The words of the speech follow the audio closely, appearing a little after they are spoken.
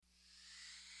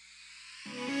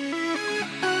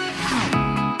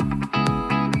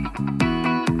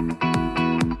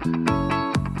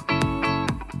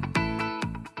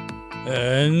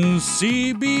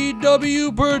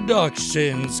NCBW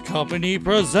Productions Company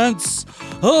presents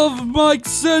Of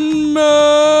Mics and Men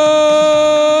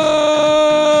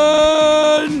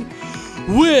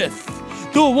with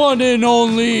the one and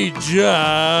only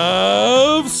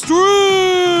Jeff Stritch.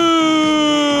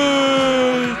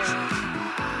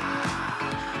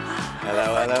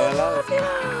 Hello.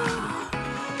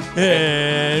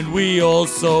 And we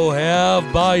also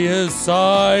have by his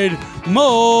side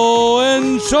Mo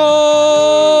and Sean.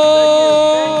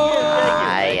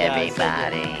 Hi,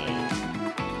 everybody.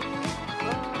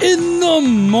 In the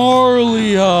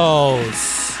Marley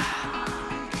House,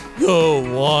 the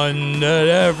one that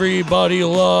everybody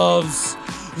loves,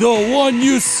 the one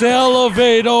you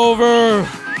salivate over.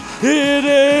 It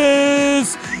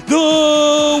is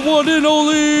the one and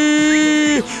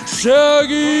only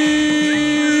Shaggy.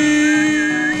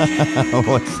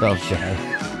 What's up, guys?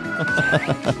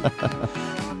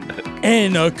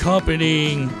 And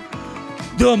accompanying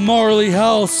the Marley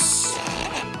House,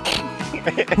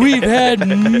 we've had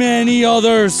many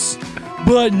others,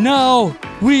 but now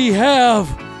we have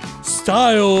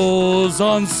Styles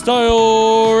on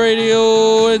Style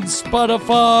Radio and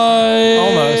Spotify.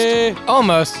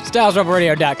 Almost.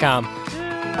 StylesRebelRadio.com.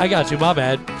 I got you, my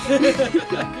bad.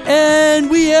 And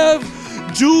we have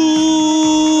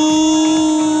Jules.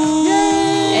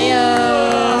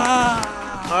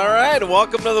 All right,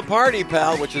 welcome to the party,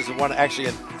 pal, which is one actually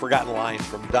a forgotten line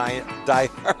from Die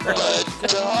Hard.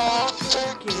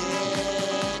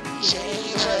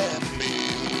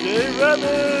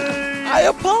 I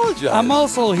apologize. I'm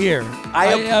also here.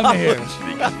 I am here.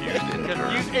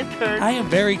 Confused intern. I am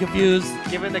very confused.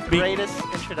 Given the greatest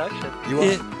introduction.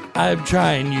 I'm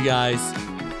trying, you guys.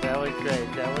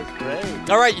 That was great.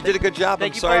 All right, you did a good job.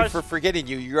 Thank I'm you, sorry boss. for forgetting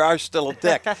you. You are still a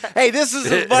dick. Hey, this is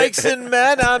the Mics and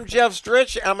Men. I'm Jeff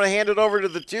Stritch. I'm going to hand it over to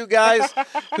the two guys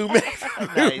who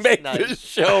make Nice. this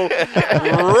show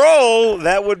roll.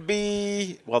 That would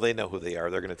be, well, they know who they are.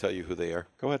 They're going to tell you who they are.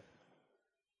 Go ahead.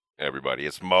 Everybody,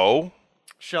 it's Mo.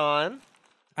 Sean.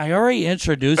 I already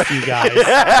introduced you guys.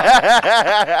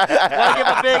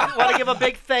 Want to give a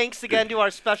big thanks again to our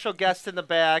special guests in the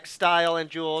back, Style and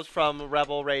Jules from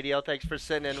Rebel Radio. Thanks for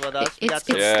sitting in with us. We got It's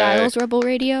some- Styles Rebel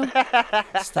Radio.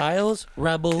 Styles,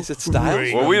 Rebel. Is it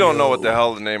Styles? Well, we don't know what the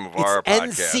hell the name of our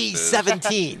It's podcast is.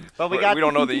 NC-17. but We we got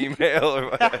don't know the email.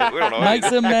 We don't know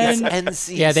Mics and It's Men.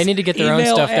 NC. Yeah, they need to get their own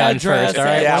Email stuff done address. first, all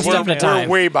right? Yeah, One step at a time.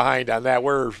 we're way behind on that.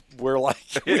 We're like,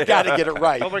 we got to get it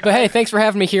right. But we're But hey, thanks for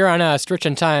having me here on Stritch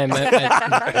and Time.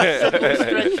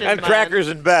 Stritch And crackers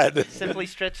in bed. Simply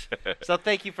Stritch. So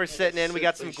thank you for sitting in. We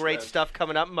got some great stuff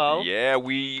coming up, Mo. Yeah,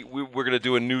 we're going to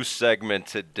do a new segment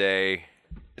today.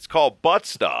 It's called Butt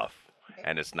Stuff.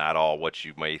 And it's not all what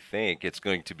you may think. It's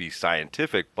going to be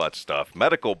scientific butt stuff,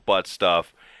 medical butt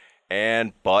stuff,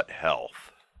 and butt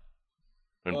health.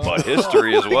 And butt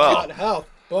history as well.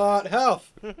 Butt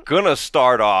health. Gonna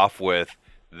start off with,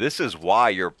 this is why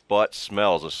your butt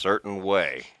smells a certain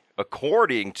way,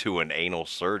 according to an anal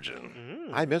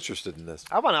surgeon. I'm interested in this.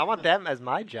 I want that as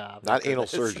my job. Not anal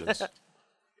surgeons.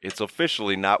 It's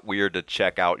officially not weird to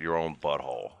check out your own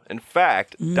butthole. In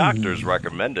fact, doctors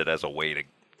recommend it as a way to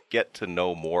get to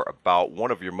know more about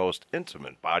one of your most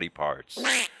intimate body parts.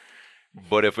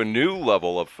 But if a new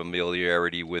level of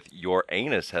familiarity with your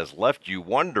anus has left you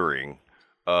wondering,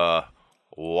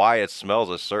 why it smells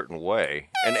a certain way,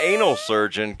 an anal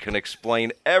surgeon can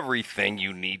explain everything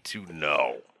you need to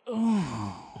know.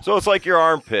 So it's like your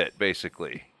armpit,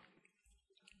 basically.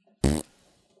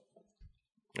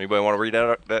 Anybody want to read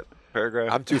that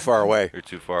paragraph? I'm too far away. You're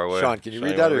too far away. Sean, can you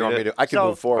read that or you want me to? I can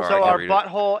move forward. So I can our read it.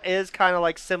 butthole is kind of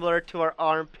like similar to our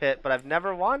armpit, but I've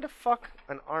never wanted to fuck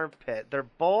an armpit. They're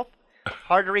both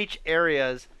hard to reach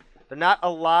areas. They're not a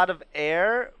lot of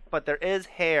air, but there is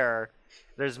hair.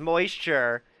 There's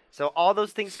moisture. So all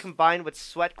those things combined with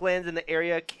sweat glands in the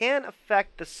area can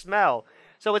affect the smell.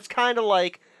 So it's kind of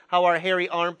like how our hairy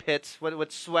armpits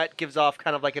with sweat gives off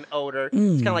kind of like an odor. It's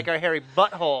kind of like our hairy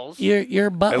buttholes.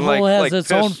 Your butthole like- has like its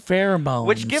piss. own pheromones.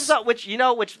 Which gives up, which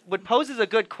poses a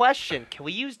good question. Can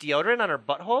we use deodorant on our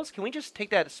buttholes? Can we just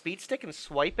take that speed stick and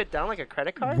swipe it down like a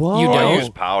credit card? Whoa. You Oh, I don't? use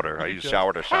powder. I use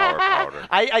shower to shower powder.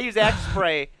 I use Axe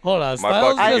spray. Hold on, My Styles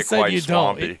butt can just get said quite you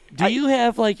swampy. don't. Do you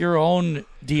have like your own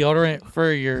deodorant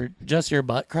for just your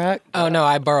butt crack? Oh, no,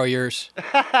 I borrow yours.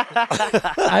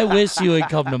 I wish you would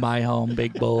come to my home,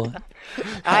 big boy. Would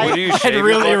you I'd shave your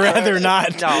really butt? rather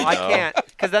not. No, I can't.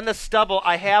 Because then the stubble,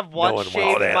 I have one once will.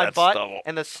 shaved Oh, yeah, my that butt, stubble.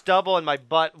 and the stubble and my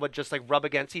butt would just like rub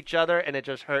against each other, and it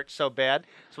just hurts so bad.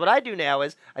 So what I do now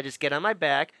is I just get on my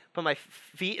back, put my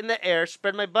feet in the air,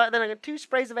 spread my butt, and then I get 2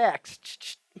 sprays of Axe.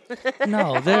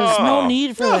 No, there's no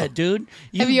need for that, dude.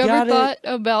 Have you ever gotta- thought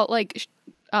about like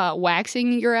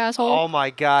waxing your asshole? Oh my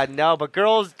God, no! But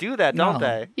girls do that, don't No.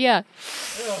 they? Yeah.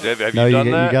 Have No, you you,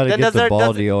 done that? got to Then get does the there-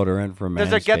 ball does- deodorant from Does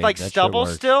there get Manscaped. like That shit stubble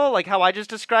works. still, like how I just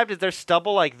described? Is there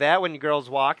stubble like that when girls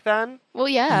walk? Then, Well,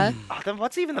 yeah. oh, then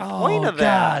what's even the point Oh of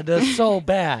that? God, that's so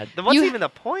bad. Then what's You- even the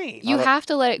point? You have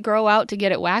to let it grow out to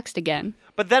get it waxed again.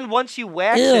 But then once you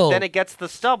wax Ew. it, then it gets the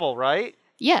stubble, right?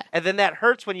 Yeah, And then that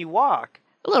hurts when you walk.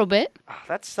 a little bit. Oh,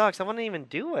 that sucks. I wouldn't even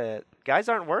do it. Guys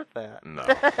aren't worth that. No.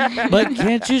 But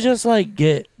can't you just like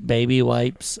get baby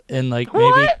wipes and like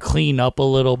maybe clean up a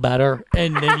little better,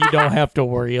 and then you don't have to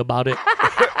worry about it?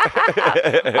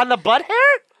 On the butt hair?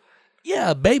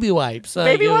 Yeah, baby wipes.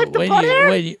 Baby wipe the when butt you,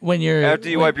 hair? when you're After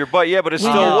you wipe your butt, yeah, but it's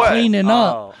when still you're wet. cleaning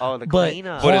up. Oh, the but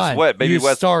cleanup. But it's hold on, wet. Baby you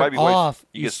wipes- start baby wipes- off.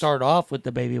 you You get- start off with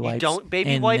the baby wipes. don't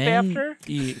baby and wipe then after?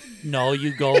 No,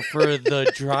 you go for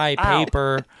the dry Ow.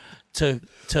 paper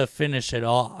to finish it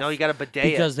off. No, you got to bidet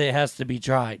because it has to be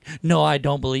dried. No, I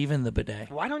don't believe in the bidet.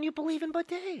 it. Why don't you believe in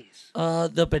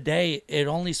bidets? The bidet, it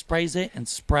only sprays it and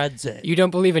spreads it. You don't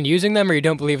believe in using them, or you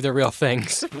don't believe they're real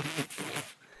things?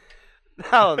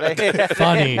 No, they.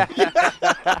 Funny.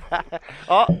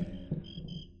 Oh.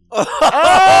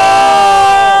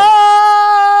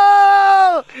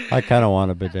 I kind of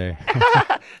want a bidet.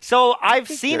 So I've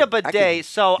seen a I could bidet.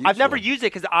 So I've use never one. used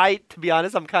it because to be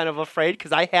honest, I'm kind of afraid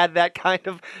because I had that kind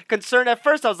of concern at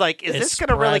first. I was like, is It this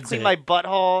gonna really spreads clean it. my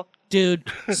butthole? Dude,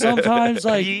 sometimes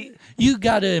like Ye- you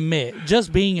gotta admit,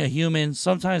 just being a human,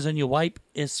 sometimes when you wipe,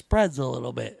 it spreads a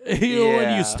little bit. You know, when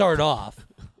Yeah. you start off.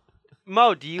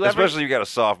 Mo, do you ever? Especially if you got a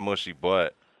soft, mushy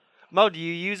butt. Mo, do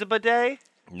you use a bidet?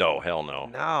 No, hell no.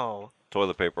 No.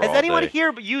 Toilet paper Has all anyone day.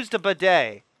 here used a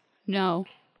bidet? No.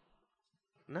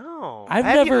 No. I've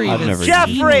Have you- never even never seen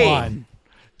used Jeffrey! one.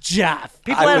 Jeff.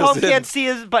 People I at was home in- can't see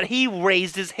his, but he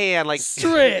raised his hand like.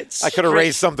 Stritch. I could have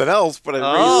raised something else, but I raised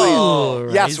Oh,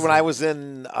 it. Yes, raised when it. I was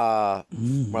in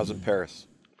Paris.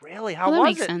 Really? How Well, that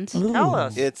was makes it? sense. Tell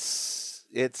us.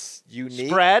 It's unique.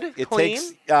 Spread? It Clean?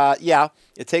 takes yeah.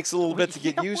 It takes a little bit to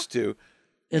get used to.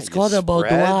 It's You called a spread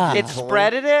boudoir. It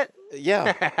spreaded it,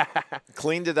 Yeah.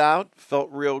 Cleaned it out. Felt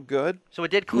real good. so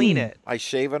it did clean it. I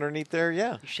shave underneath there.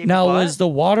 Yeah. You shaved Now, your butt? is the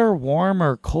water warm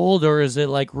or cold, or is it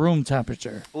like room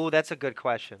temperature? Ooh, that's a good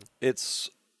question. It's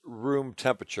room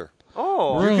temperature.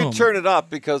 Oh, You Room. can turn it up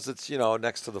because it's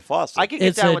next to the faucet. I could get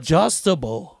It's down with.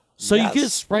 adjustable. So you can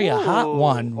Yes. spray a hot Ooh,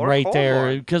 one or a right cold there.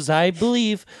 one. Because I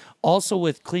believe also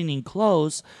with cleaning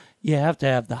clothes, you have to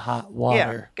have the hot Yeah,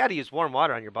 water. got to use warm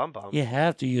water on your bum bum. You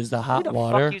have to use the Who hot the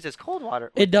water. fuck uses cold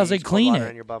water? It doesn't Use cold clean water it.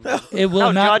 on your bum bum. It will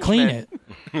No not clean judgment.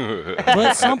 it.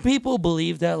 But some people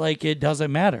believe that like it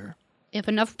doesn't matter. If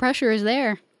enough pressure is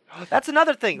there. That's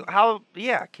another thing. How?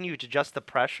 Yeah, can you adjust the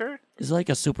pressure? It's like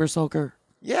a super soaker.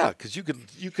 Yeah, because you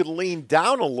could lean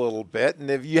down a little bit, and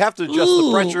if you have to adjust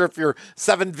the pressure, if you're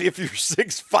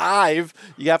 6'5",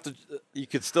 you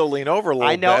could still lean over a little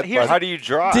I know. bit. Here's but How do you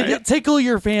dry? Did it tickle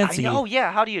your I fancy? know.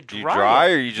 Yeah. How do you Do dry? you dry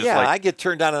it? or you just yeah, like I get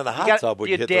turned down in a hot You got- tub when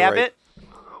do you hit dab the right. it?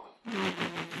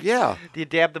 Yeah, Do you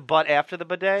dab the butt after the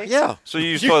bidet? yeah. So you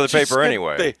use toilet just paper get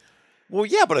anyway. well,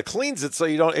 yeah, but it cleans it so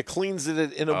you don't. It cleans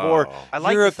it in a more I like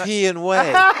the European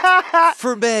way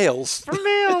for males. For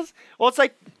meals. Well, it's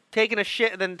like taking a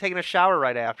shit and then taking a shower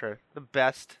right after. The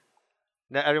best.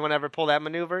 Now, everyone ever pull that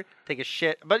maneuver? Take a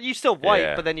shit, but you still wipe,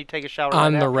 Yeah. but then you take a shower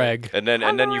On right the after. reg. And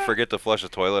then you forget to flush the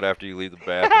toilet after you leave the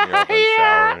bathroom. You're all done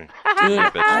showering.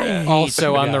 Dude, Bitch, I yeah. hate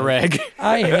Also you on the guys. reg.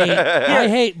 I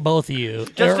hate both of you.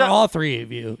 Just or a- all three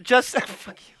of you. Just,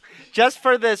 fuck you. Just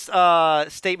for this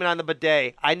statement on the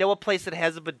bidet, I know a place that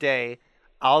has a bidet.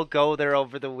 I'll go there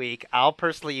over the week. I'll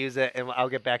personally use it, and I'll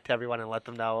get back to everyone and let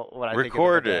them know what I think of the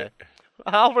Record bidet. it.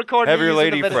 I'll record Have me your using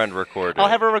lady the bidet. friend record I'll it.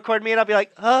 have her record me, and I'll be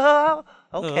like, oh,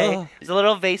 okay. It's a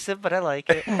little invasive, but I like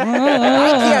it. I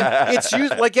can't.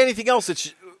 It's like anything else.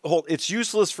 It's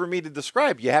useless for me to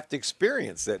describe. You have to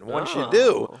experience it. And once you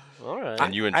do, All right.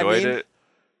 And you I enjoyed mean, it?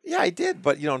 yeah, I did.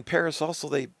 But in Paris also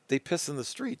they piss in the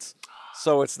streets,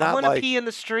 so it's I not want to like pee in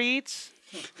the streets.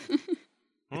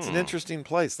 it's an interesting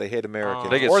place. They hate Americans,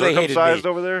 They get or they hated circumcised me.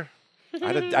 over there?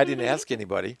 I didn't ask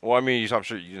anybody. Well, I mean, I'm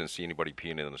sure you didn't see anybody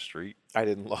peeing in the street. I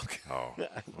didn't look. Oh, all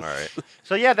right.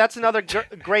 So yeah, that's another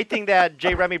great thing that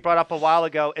Jay Remy brought up a while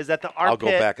ago is that the I'll go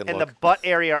armpit back and the look. butt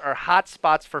area are hot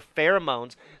spots for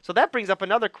pheromones. So that brings up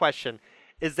another question: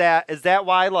 is that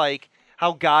why like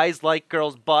how guys like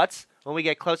girls' butts? When we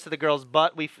get close to the girl's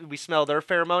butt, we smell their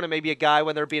pheromone, and maybe a guy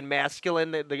when they're being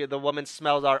masculine, the woman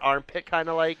smells our armpit, kind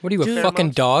of like. What are you, a Dude. fucking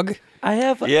dog? I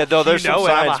have Yeah, no, there's You know some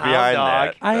it, I'm a science hound behind dog.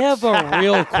 that. I have a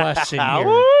real question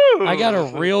here. I got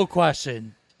a real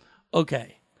question.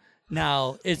 Okay.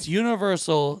 Now, it's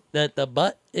universal that the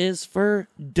butt is for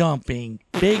dumping.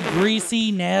 Big,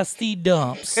 greasy, nasty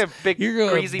dumps. Big, You're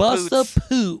going greasy to bust poots. a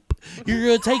poop. You're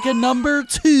going to take a number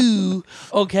 2,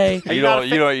 okay? You not a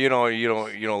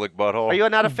don't lick butthole. Are you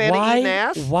not a fan of eating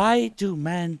ass? Why do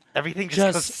men Everything just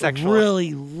goes just sexual.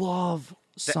 really love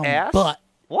some ass? butt?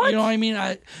 What? You know what I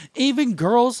mean? Even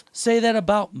girls say that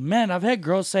about men. I've had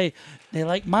girls say they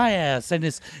like my ass, and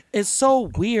it's so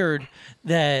weird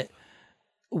that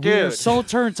we're Dude. so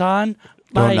turned on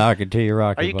Don't by, knock it till you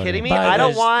rock Are it, you buddy. kidding me? by I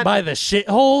don't the, want. by the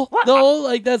shithole. Though,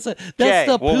 like that's Jay,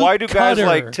 the Well, poop why do guys cutter.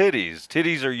 like titties?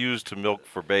 Titties are used to milk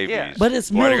for babies. Yeah. But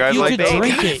it's Why do milk. guys You like can babies?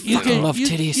 drink it. You Fucking can love you,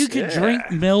 titties. you can Yeah.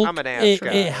 drink milk. I'm an ass it,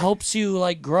 guy. it helps you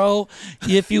like grow.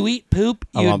 If you eat poop,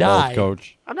 I'm you on die. both,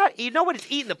 coach. I'm not. Nobody's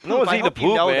eating the poop. No one's I eating hope the you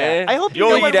poop, know man. that. I hope you You'll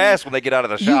know eat when ass when they get out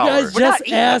of the You shower. guys We're not just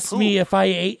eating the asked me poop. if I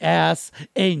ate ass,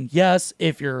 and yes,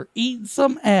 if you're eating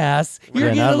some ass, you're Yeah,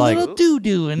 getting not a like- little doo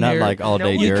doo in Not there. like all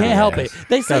day You dirty can't help ass. it.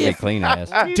 They It's gotta say be if- clean ass.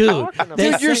 What are you Dude, talking about?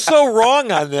 they Dude, you're say- so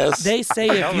wrong on this. They say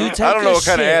if you take I don't know a what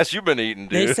kind of shit- ass you've been eating,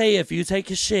 dude. They say if you take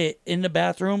a shit in the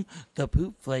bathroom, the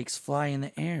poop flakes fly in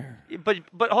the air. But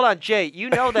hold on, Jay. You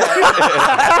know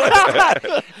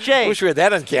that. Jay, Wish we had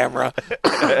that on camera.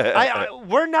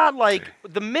 we're not like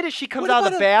the minute she comes What out of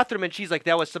about the bathroom and she's like,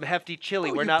 "That was some hefty chili."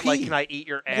 Oh, we're you not like, pee. "Can I eat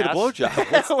your You ass?" get a blowjob.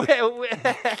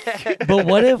 But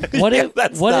what if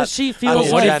that's what not if she on feels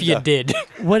the What like if you did?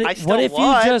 what, I if- still what if would.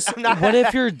 you just I'm not- what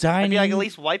if you're I'd dining be like, at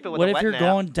least wipe it with what a if wet you're nap.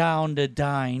 going down to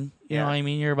dine? You know Yeah. what I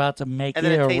mean? You're about to make And it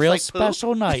then it a tastes real like poop?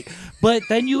 special night. But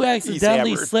then you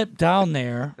accidentally hammered. slip down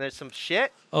there, There's some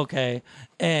shit. okay,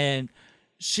 and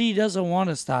she doesn't want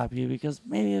to stop you because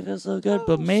maybe it feels so good,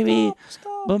 but maybe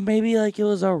like it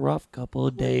was a rough couple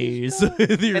of days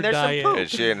with your And there's some diet. poop. And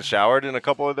she hadn't showered in a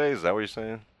couple of days. Is that what you're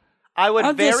saying? I would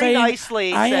I'm just very saying,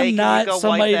 nicely I say, am "Can not you go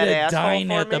somebody wipe that to asshole dine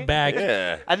for at the me?" back.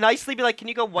 Yeah. I'd nicely be like, "Can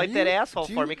you go wipe that asshole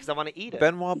do for you- me because I want to eat it?"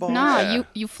 Benoit balls. Nah, Yeah.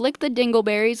 you flick the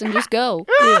dingleberries and just go.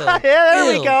 yeah, there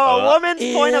we Ew. go. A woman's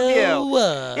point of view. Ew.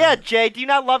 Yeah, Jay, do you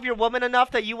not love your woman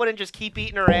enough that you wouldn't just keep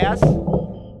eating her ass?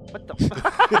 What the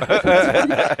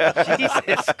fuck?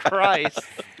 Jesus Christ.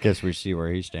 Guess we see where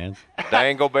he stands.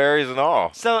 Dangleberries and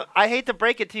all. So I hate to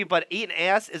break it to you, but eating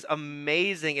ass is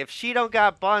amazing. If she don't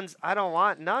got buns, I don't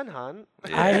want none, hun.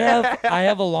 I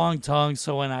have a long tongue,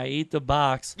 so when I eat the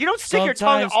box, You don't stick your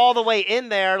tongue sometimes- all the way in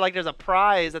there like there's a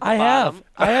prize at the I bottom. have.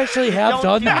 I actually have Don't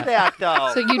done do that. that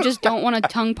though. So you just don't want to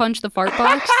tongue punch the fart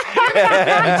box?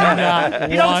 Not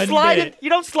You don't one slide bit. it. You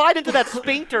don't slide into that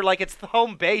sphincter like it's the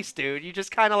home base, dude. You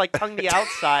just kind of like tongue the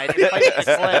outside and pipe the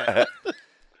slit.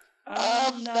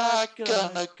 I'm not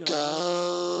gonna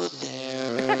go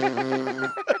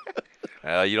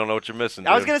there. You don't know what you're missing,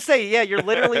 I was dude. gonna say, yeah, you're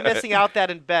literally missing out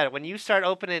that in bed. When you start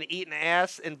opening and eating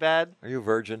ass in bed, Are you a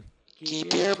virgin?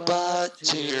 Keep your butt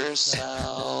to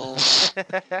yourself.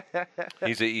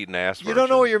 He's a eating ass. You don't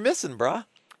know what you're missing, brah.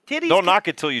 titties. Don't can, knock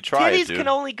it till you try Titties it, dude. can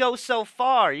only go so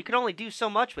far. You can only do so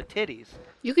much with titties,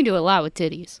 You can do a lot with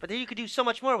titties. but then you could do so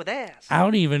much more with ass. I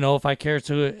don't even know if I care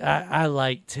to. I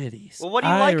like titties. Well, what do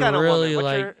you I like on a woman? really What's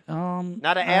like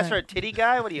Not an ass or a titty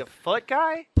guy. What are you, a foot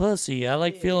guy? pussy. I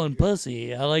like feeling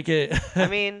pussy. I like it. I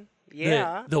mean,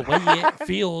 yeah. the way it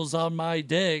feels on my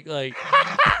dick, like.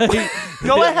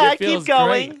 Go it ahead, feels keep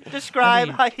going. great. Describe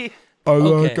I mean- how you. I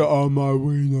like it on my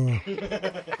wiener.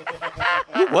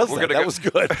 Who was We're that? gonna That go- was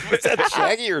good. Was that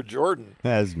Shaggy or Jordan?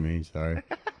 That's me, sorry.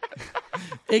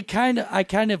 I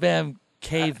kind of am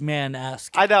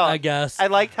caveman-esque. I know. I guess. I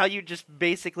liked how you just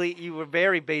basically, you were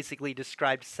very basically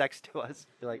described sex to us.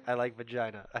 You're like, I like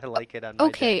vagina. I like it on my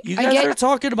Okay, dick." You I guys get are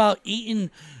talking about eating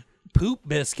poop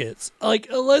biscuits. Like,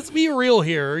 let's be real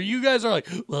here. You guys are like,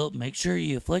 well, make sure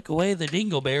you flick away the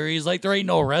dingleberries like there ain't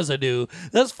no residue.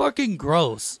 That's fucking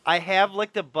gross. I have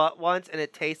licked a butt once and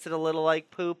it tasted a little like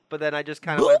poop, but then I just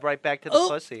kind of Boop. went right back to the Oh.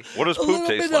 pussy. What does A poop little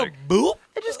taste bit like? of boop,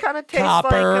 It just kind of tastes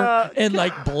copper, like. and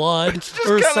like blood Just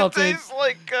or kinda something. tastes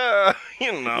like,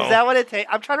 you know. Is that what it tastes?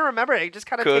 I'm trying to remember it. It just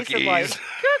kind of tasted like Cookies. cookies.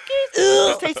 It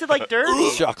just tasted like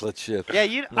dirty. Chocolate chip.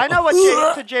 Yeah, I know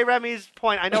what to Jay Remy's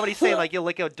point. I know what he's saying. Like you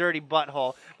lick a dirty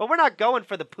butthole, but we're not going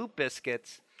for the poop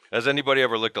biscuits. Has anybody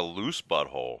ever licked a loose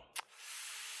butthole?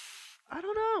 I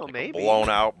don't know. Maybe. Blown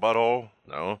out butthole?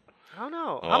 No. I don't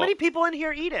know. How Well- many people in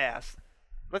here eat ass?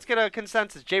 Let's get a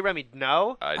consensus. Jay Remy,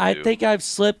 no. I do. think I've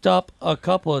slipped up a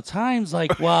couple of times,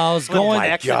 like while I was going. my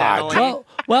accidentally.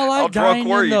 Well, I How drunk dine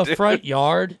were in you, the dude? front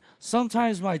yard.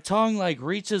 Sometimes my tongue like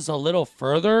reaches a little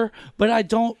further, but I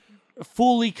don't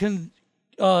fully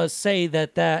say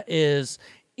that is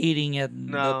eating in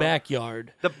No. the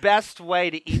backyard. The best way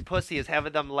to eat pussy is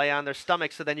having them lay on their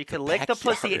stomach, so then you can lick the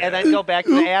pussy and then go back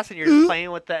to the ass, and you're just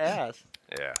playing with the ass.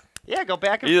 Yeah. Yeah, go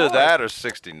back and Either forth. that or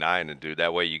 69 and do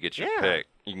that way you get your Yeah. pick.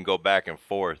 You can go back and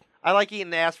forth. I like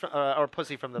eating ass or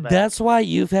pussy from the back. That's why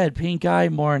you've had pink eye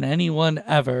more than anyone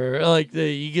ever. Like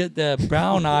you get the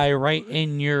brown eye right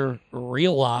in your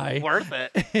real eye. worth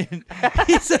it.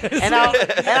 He says, And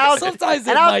I'll sometimes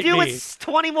and it I'll might do be. it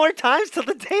 20 more times till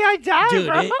the day I die, Dude,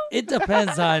 bro. it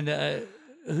depends on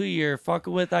who you're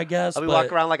fucking with, I guess. I'll be but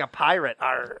walking around like a pirate.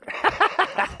 Arr.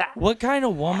 what kind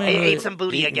of woman? I ate would some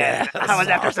booty eat again. that? I was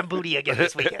after some booty again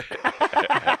this weekend.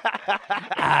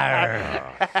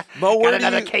 Mo, Got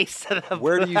another case of the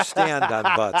where do you stand on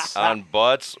butts? On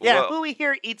butts? Yeah, Well, who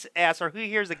here eats ass or who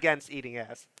here's against eating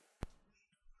ass?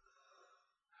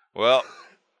 well,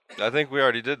 I think we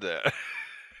already did that.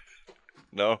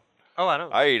 No? Oh, I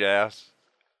don't. I eat ass.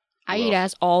 I eat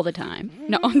ass all the time.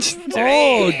 No, I'm just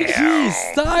Oh, geez,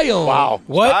 Style. Wow.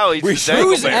 What? I'll eat some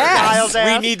Whose dingleberries. ass? Styles We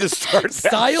ass. need to start that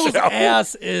Styles' show.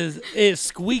 ass it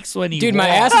squeaks when he Dude, my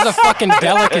walks. ass is a fucking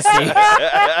delicacy.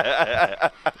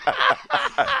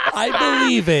 I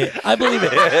believe it.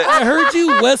 I heard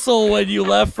you whistle when you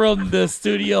left from the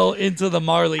studio into the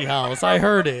Marley house. I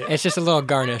heard it. It's just a little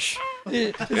garnish.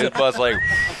 And Buzz like,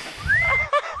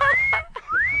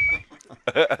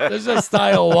 There's a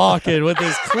Style walking with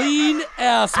his clean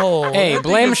asshole. Hey, That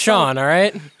thing blame is so- Sean, all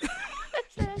right?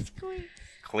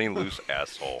 clean, loose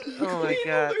asshole. Oh my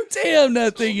god. Damn,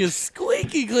 that thing is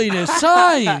squeaky clean. It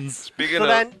shines. Speaking So of...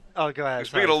 then, oh, go ahead.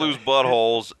 Speaking of loose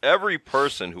buttholes, every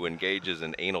person who engages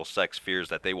in anal sex fears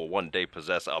that they will one day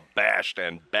possess a bashed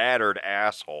and battered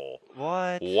asshole.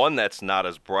 What? One that's not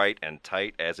as bright and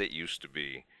tight as it used to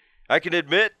be. I can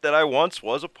admit that I once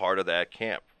was a part of that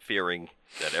camp, fearing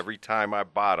that every time I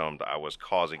bottomed, I was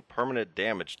causing permanent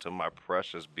damage to my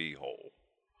precious beehole.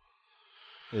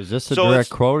 Is this a So direct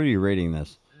it's- quote, or are you reading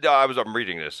this? No, I'm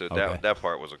reading this. So Okay. that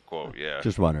part was a quote. Yeah.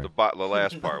 Just wondering. The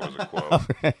last part was a quote.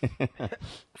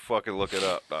 Fucking look it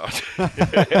up. No.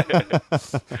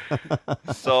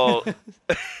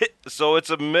 So it's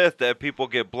a myth that people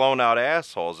get blown out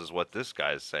assholes, is what this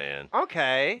guy's saying.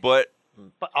 Okay. But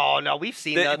Oh no, we've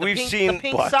seen the we've pink, seen the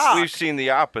pink sock. we've seen the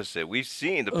opposite. We've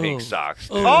seen the pink Oh. socks.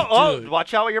 Oh, dude.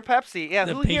 watch out with your Pepsi. Yeah,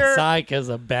 The who pink here? sock is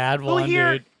a bad Who one,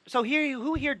 here? dude. So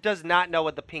who here does not know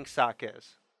what the pink sock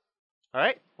is? All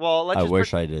right. Well, let's I just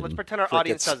wish I didn't. Let's pretend our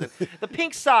audience Crickets. doesn't. The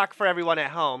pink sock, for everyone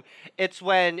at home, it's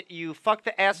when you fuck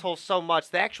the asshole so much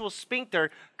the actual sphincter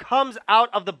comes out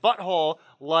of the butthole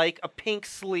like a pink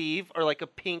sleeve or like a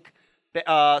pink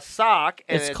sock.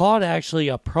 And It's called actually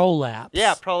a prolapse.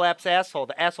 Yeah, prolapse asshole.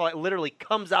 The asshole literally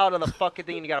comes out of the fucking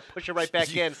thing and you gotta push it right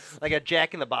back in like a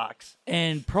Jack in the Box.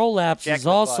 And prolapse Jack is in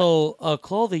the also a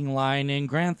clothing line in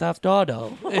Grand Theft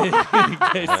Auto. in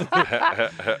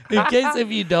case if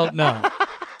you don't know.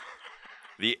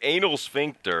 The anal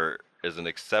sphincter is an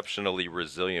exceptionally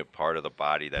resilient part of the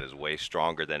body that is way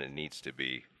stronger than it needs to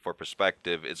be. For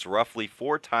perspective, it's roughly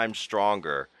 4 times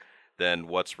stronger than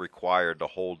what's required to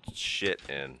hold shit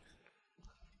in.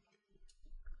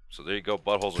 So there you go.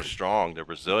 Buttholes are strong. They're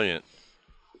resilient.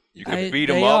 You can beat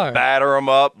them they up, are. batter them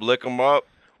up, lick them up.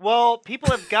 Well,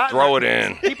 people have gotten Throw it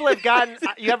in. People have gotten.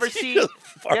 You ever see?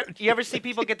 You ever see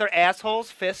people get their assholes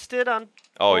fisted on?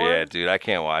 Oh porn? yeah, dude. I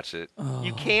can't watch it.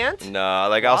 You can't. No,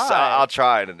 like Why? I'll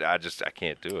try it. And I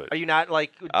can't do it. Are you not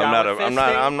like? I'm down not. with I'm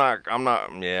fisting?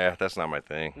 not. Yeah, that's not my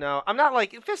thing. No, I'm not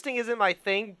like fisting. Isn't my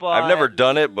thing, but I've never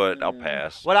done it, but I'll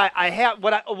pass. One thing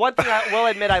I will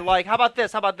admit I like. How about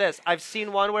this? I've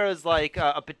seen one where it was like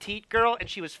a petite girl and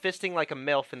she was fisting like a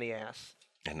MILF in the ass.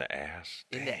 In the ass.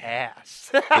 In the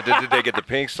ass. Did they get the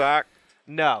pink sock?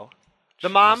 No. The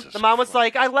mom Jesus was Christ.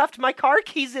 like, I left my car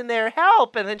keys in there,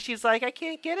 help. And then she's like, I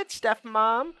can't get it, Steph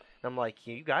Mom. And I'm like,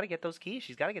 you got to get those keys.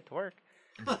 She's got to get to work.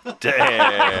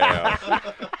 Damn.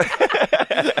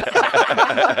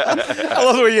 I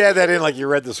love the way you had that in like you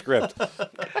read the script.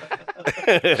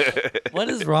 What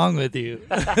is wrong with you?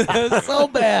 It's so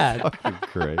bad.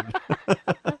 Great.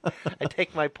 I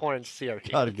take my porn serious.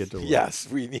 Gotta get to work. Yes,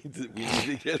 we need to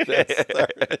get that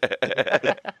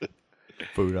started.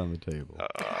 Food on the table.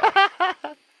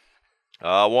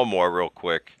 One more real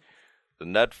quick. The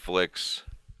Netflix.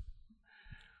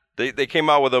 They came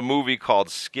out with a movie called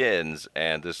Skins,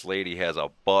 and this lady has a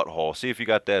butthole. See if you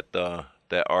got that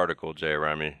article, Jay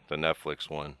Remy, the Netflix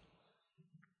one.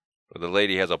 Where the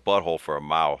lady has a butthole for a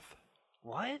mouth.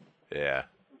 What? Yeah.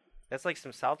 That's like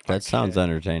some South Park That sounds shit.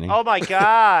 entertaining. Oh my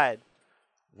God.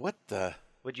 What the?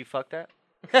 Would you fuck that?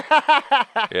 Yeah,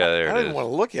 there I it didn't is. want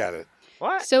to look at it.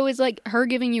 What? So is like her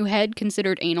giving you head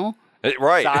considered anal?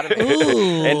 Right. Sodomy.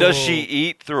 Ooh. And does she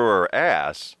eat through her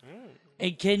ass?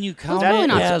 And can you count probably it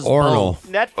not as oral. both?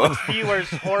 Netflix viewers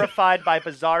horrified by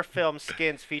bizarre film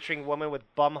Skins featuring woman with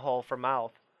bumhole for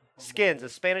mouth. Skins, a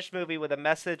Spanish movie with a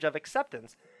message of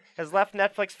acceptance, has left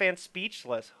Netflix fans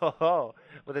speechless.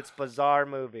 With its bizarre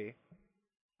movie.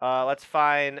 Let's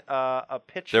find a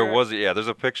picture. There's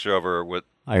a picture of her with.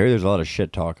 I hear there's a lot of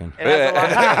shit talking. It has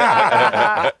a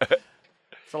lot.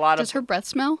 It's a lot Does of. her breath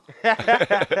smell?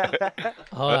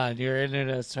 Hold on, your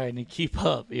internet's trying to keep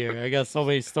up here. I got so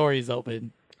many stories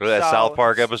open. That So- South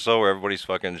Park episode where everybody's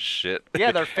fucking shit.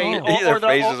 Yeah, their face. Their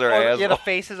faces are Yeah, the assholes.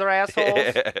 faces are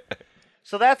assholes.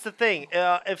 So that's the thing.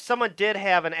 If someone did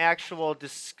have an actual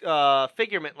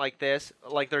disfigurement like this,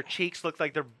 like their cheeks looked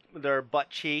like their butt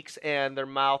cheeks and their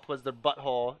mouth was their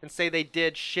butthole, and say they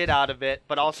did shit out of it,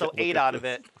 but also ate out of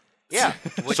it. Yeah.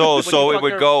 Would So you it fuck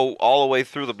would their- go all the way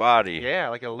through the body. Yeah,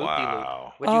 like a loopy loop.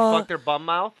 Wow. Would you fuck their bum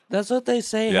mouth? That's what they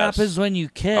say Yes. happens when you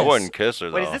kiss. I wouldn't kiss her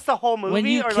though. Wait, is this the whole movie? When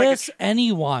you or kiss like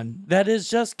anyone, that is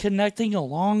just connecting a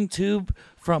long tube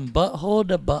from butthole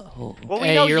to butthole. well, we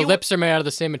Hey, know your you, lips are made out of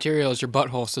the same material as your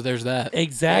butthole, so there's that.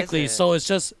 Exactly. Is it? So it's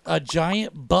just a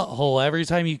giant butthole every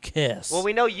time you kiss. Well,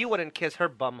 we know you wouldn't kiss her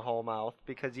bumhole mouth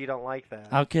because you don't like that.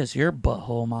 I'll kiss your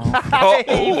butthole mouth.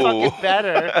 You Oh. fucking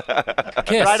better.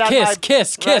 Kiss, Right on kiss, my-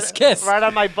 kiss, kiss, kiss. Right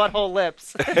on my butthole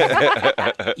lips.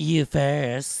 You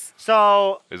first.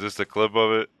 So Is this the clip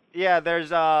of it? yeah,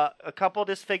 there's a couple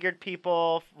disfigured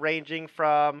people ranging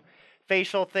from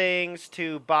facial things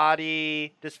to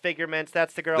body disfigurements.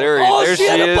 That's the girl. Oh, There she she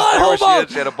had a is. butthole There she mouth.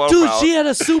 is. She had a butthole Dude, mouth. she had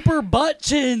a super butt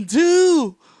chin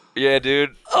too. Yeah,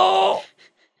 dude. Oh,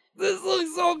 this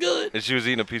looks so good. And she was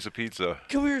eating a piece of pizza.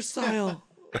 Come here, style.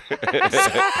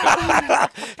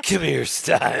 Come here,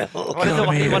 style. What do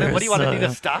you want to do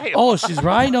to style? Oh, she's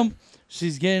riding him.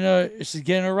 She's getting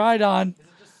a ride on.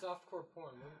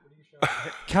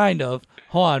 Kind of.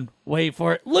 Hold on. Wait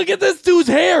for it. Look at this dude's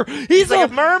hair. He's like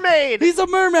a mermaid. He's a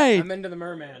mermaid. I'm into the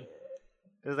merman.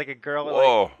 There's like a girl with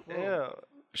Whoa. like, ew.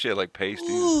 She had like pasties.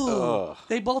 Ooh,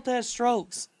 they both had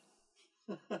strokes.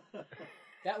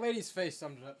 That lady's face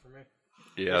sums it up for me.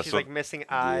 Yeah, She's so like missing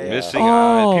eyes. missing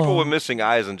Oh. eyes. People with missing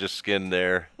eyes and just skin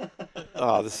there.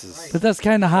 Oh, this is. But that's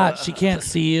kind of hot. She can't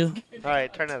see you. All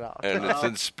right, turn it off. And it's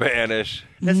in Spanish.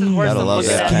 This is worse Gotta than love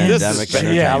looking that at. This pandemic is.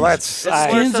 entertainment. Yeah, let's. This is worse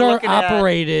Skins than are looking at-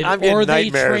 operated I'm getting or they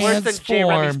nightmares. Worse than Jay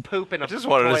Remy's transform. poop in a I just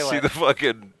wanted to see toilet. the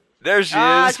fucking. There she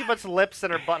is. She puts lips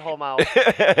in her butthole mouth.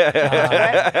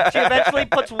 She eventually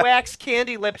puts wax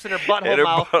candy lips in her butthole In her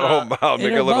mouth. butthole mouth. in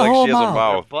Make her her look like butthole she has a mouth.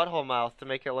 mouth. Butthole mouth to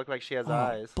make it look like she has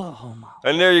eyes. Butthole mouth.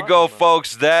 And there you go,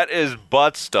 folks. That is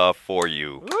butt stuff for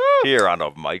you here on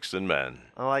the Mikes and Men.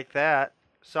 I like that.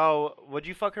 So, would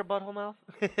you fuck her butthole mouth?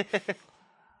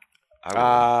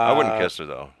 I wouldn't kiss her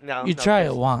though. No. You no try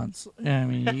kiss. it once. I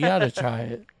mean, you gotta try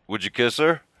it. Would you kiss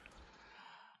her?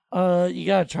 You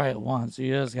gotta try it once.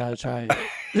 You just gotta try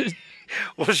it.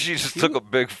 Well, she just took a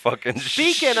big fucking.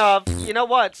 Speaking of, you know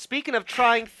what? Speaking of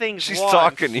trying things she's once,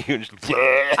 talking to you.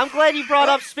 I'm glad you brought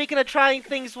up. Speaking of trying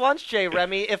things once, Jay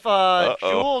Remy, if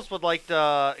Jules would like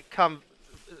to come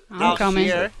I'm out coming.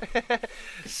 here.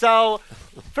 So,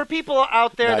 for people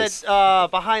out there Nice.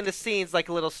 that behind the scenes, like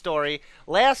a little story.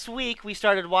 Last week we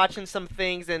started watching some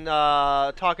things and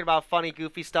talking about funny,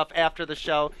 goofy stuff after the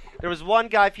show. There was one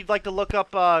guy. If you'd like to look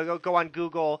up, go on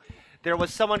Google. There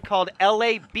was someone called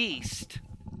L.A. Beast.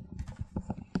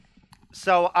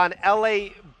 So on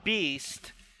L.A.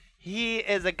 Beast, he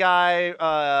is a guy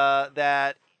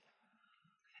that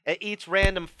eats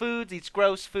random foods, eats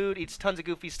gross food, eats tons of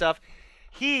goofy stuff.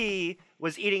 He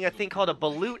was eating a thing called a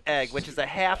balut egg, which is a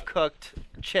half-cooked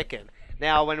chicken.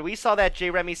 Now, when we saw that, Jay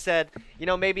Remy said, you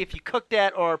know, maybe if you cooked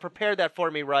that or prepared that for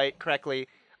me correctly,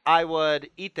 I would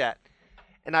eat that.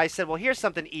 And I said, well, here's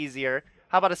something easier.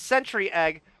 How about a century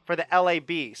egg for the L.A.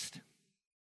 Beast?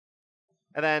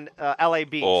 And then L.A.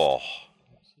 Beast. Oh,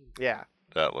 Yeah.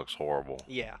 that looks horrible.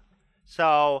 Yeah.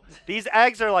 So these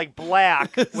eggs are like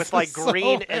black with like is so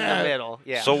green in the bad. middle.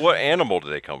 Yeah. So, what animal do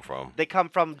they come from? they come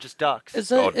from just ducks.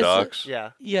 It's Oh, it's a- ducks.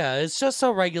 Yeah. yeah, it's just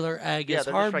a regular egg. Yeah, It's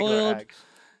they're hard just regular boiled. eggs.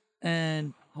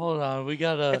 And hold on, we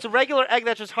gotta. It's a regular egg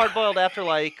that's just hard boiled after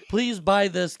like Please buy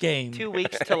this game. 2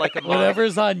 weeks to like a month.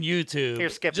 Whatever's on YouTube. Here,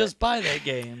 skip just it. buy that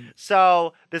game.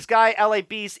 So this guy L.A.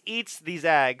 Beast eats these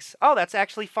eggs. Oh, that's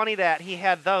actually funny that he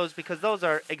had those because those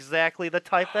are exactly the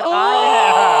type that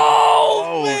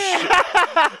Oh,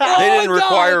 They didn't God.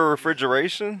 require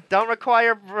refrigeration? don't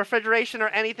require refrigeration or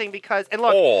anything because and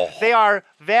look, Oh. they are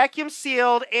vacuum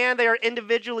sealed and they are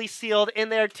individually sealed in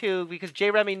there too because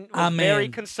Jay Remy was I'm very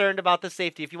in. concerned about the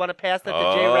safety. If you want to pass that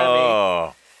to Jay Remy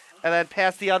Oh. and then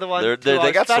pass the other one They're- to they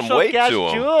our got some special weight guest, to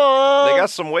 'em. Jules. They got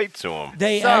some weight to them.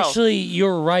 They So- actually,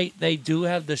 you're right. They do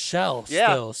have the shell Yeah.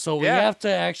 still, so we Yeah. have to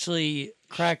actually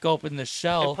crack open the and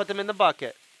shell. put them in the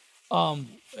bucket.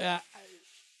 Uh,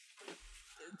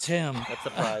 Tim, That's the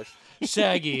prize.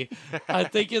 Shaggy, I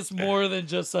think it's more than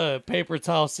just a paper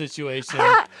towel situation.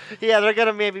 Yeah, they're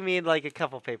gonna maybe need like a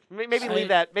couple paper. Maybe I- leave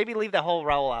that. Maybe leave the whole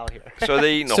roll out here. So are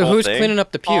they eating the So whole who's thing? cleaning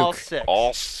up the puke? All 6.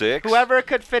 All 6? Whoever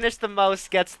could finish the most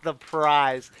gets the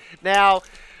prize. Now,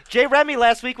 Jay Remy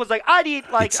last week was like, I'd eat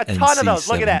like It's a ton of those.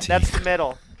 Look at that. NC-17. That's the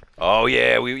middle. Oh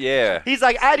yeah. He's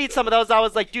like, I'd eat some of those. I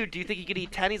was like, dude, do you think you could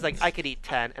eat 10? He's like, I could eat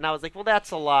 10. And I was like, well,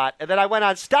 that's a lot. And then I went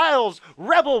on Styles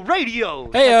Rebel Radio.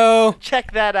 Heyo.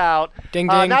 Check that out. Ding,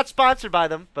 ding. Not sponsored by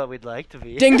them, but we'd like to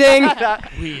be. Ding ding.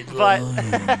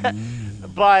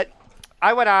 But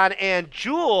I went on, and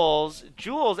Jules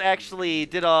actually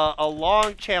did a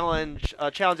long challenge,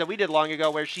 that we did long ago,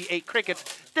 where she ate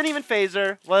crickets. Didn't even phase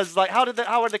her. Was like, how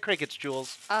were the crickets,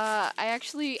 Jules? I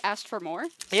actually asked for more.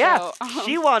 Yeah, So,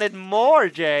 she wanted more,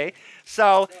 Jay.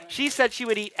 So she said she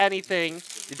would eat anything.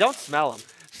 You don't smell them.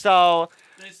 So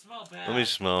They smell bad. Let me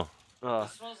smell. uh,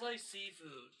 It smells like seafood.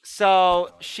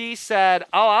 so she said,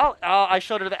 I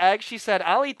showed her the eggs. She said,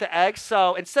 I'll eat the eggs.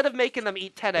 So instead of making them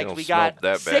eat 10 They eggs, don't we smell got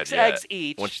that 6 bad yet. eggs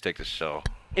each. Once you take the shell.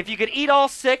 If you could eat all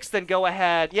 6, then go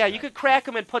ahead. Yeah, you could crack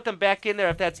them and put them back in there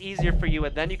if that's easier for you,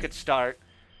 and then you could start.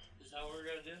 Is that what we're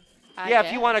gonna do? I Yeah,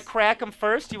 if you want to guess. crack them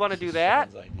first, you want to do that.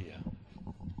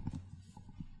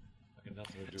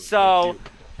 So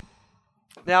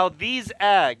now these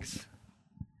eggs,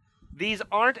 these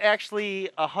aren't actually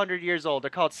 100 years old. They're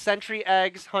called century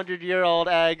eggs, 100-year-old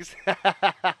eggs.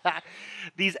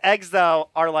 These eggs, though,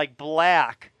 are like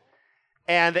black,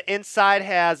 and the inside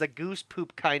has a goose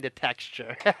poop kind of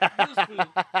texture.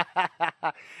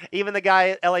 Even the guy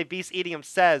at LA Beast eating them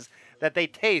says that they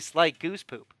taste like goose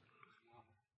poop.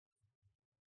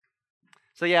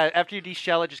 So yeah, after you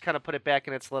deshell it, just kind of put it back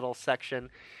in its little section.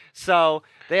 So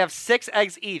they have 6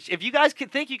 eggs each. If you guys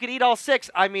think you could eat all 6,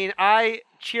 I mean, I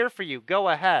cheer for you. Go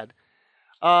ahead.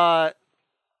 Jeff,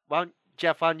 why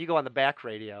don't you go on the back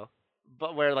radio,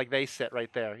 but where like they sit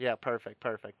right there? Yeah, perfect.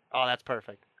 Oh, that's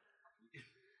perfect.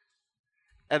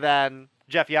 And then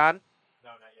Jeff, you on? No,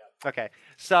 not yet. Okay,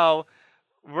 so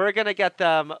we're gonna get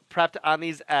them prepped on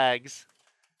these eggs.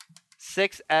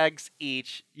 6 eggs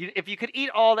each. If you could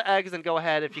eat all the eggs, then go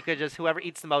ahead. If you could just, whoever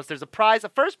eats the most, there's a prize, a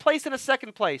first place and a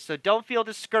second place. So don't feel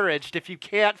discouraged if you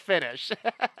can't finish.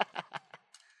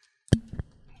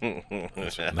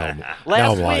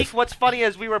 Last week, what's funny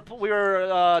is we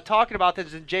were talking about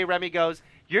this, and Jay Remy goes,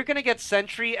 "You're gonna get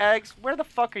century eggs. Where the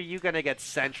fuck are you gonna get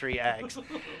century eggs?"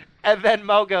 And then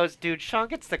Mo goes, "Dude, Sean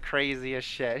gets the craziest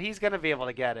shit. He's gonna be able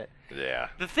to get it." Yeah.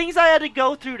 The things I had to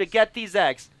go through to get these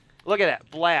eggs. Look at that,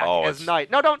 black as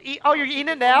night. No, don't eat. Oh, you're eating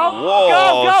it now? Whoa,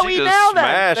 go, she eat just now then.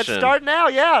 Let's smashing. start now,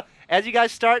 yeah. As you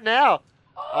guys start now.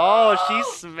 Oh, she's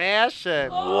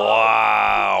smashing.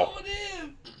 Wow.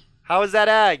 How is that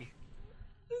egg?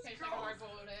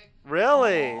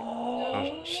 Really?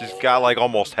 She's got like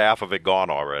almost half of it gone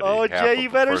already. Oh, Half Jay, of you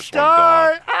the better first one gone.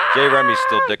 start. Ah! Jay Remy's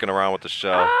still dicking around with the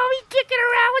shell. Oh, he's dicking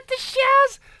around with the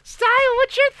shells. Style,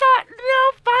 what's your thought?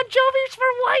 No, Bon Jovi's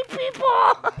for white people.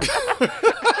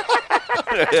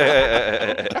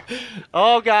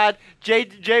 Oh, God.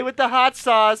 Jay with the hot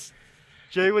sauce.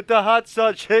 Jay with the hot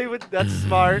sauce. That's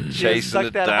smart. Just Chasing suck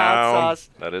it that down. hot sauce.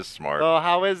 That is smart. Oh,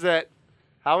 how is it?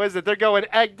 How is it? They're going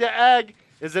egg to egg.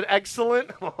 Is it excellent?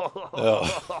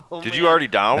 Did you already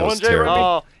down That one, was Jay terrible. Remy?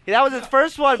 Oh, that was his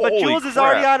first one, but Holy Jules is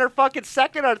already crap. on her fucking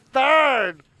second or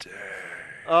third.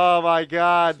 Oh my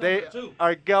God, they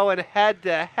are going head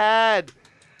to head.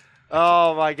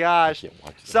 Oh my gosh.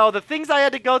 So the things I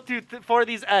had to go through for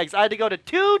these eggs, I had to go to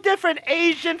 2 different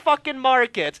Asian fucking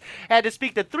markets, had to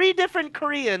speak to 3 different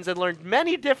Koreans and learn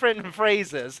many different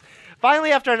phrases.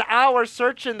 Finally, after an hour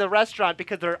searching the restaurant,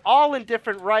 because they're all in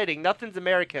different writing, nothing's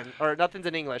American, or nothing's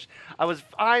in English, I was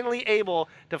finally able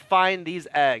to find these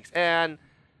eggs. And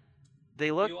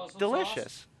they look You want some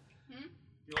delicious. You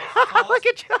want some Look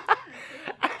at you.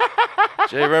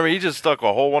 Jay Remy, he just stuck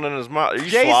a whole one in his mouth. Are you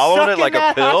Jay's swallowing it sucking like a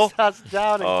that pill? hot sauce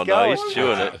down and Oh, no, going. he's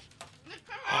chewing it.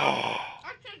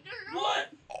 What?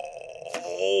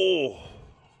 Oh.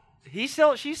 She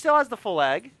still has the full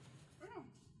egg.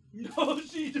 No,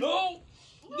 she don't.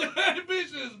 That bitch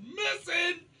is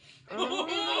missing.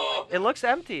 It looks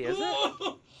empty, is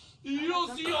it? You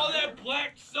don't see all that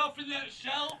black stuff in that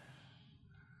shell?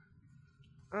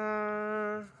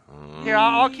 Here,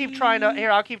 I'll keep trying to.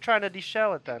 Here, I'll keep trying to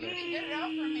deshell it then.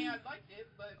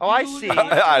 Oh, I see.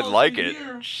 I like it.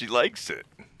 She likes it.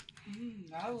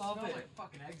 I love it.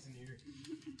 Fucking eggs in here.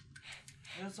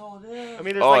 That's all it is. I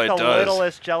mean, there's Oh, like it the does.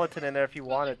 littlest gelatin in there if you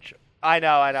want to. I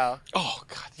know. Oh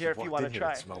God! Here, if you want to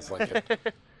try. It smells like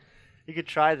it. You could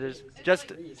try this just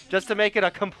to make it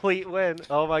a complete win.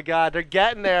 Oh my God, they're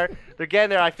getting there. They're getting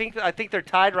there. I think they're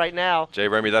tied right now. Jay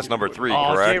Remy, that's number 3,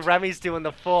 Oh, correct? Jay Remy's doing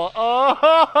the full.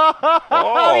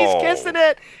 Oh, he's kissing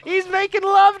it. He's making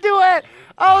love to it.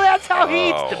 Oh, that's how he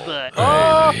eats the butt.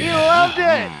 Oh, he loved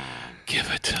it. Give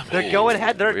it to me. They're going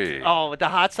ahead. With the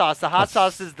hot sauce. The hot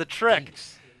sauce is the trick.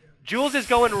 Jules is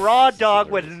going raw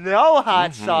dog with no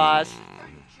hot sauce.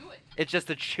 It's just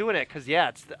the chewing it, because,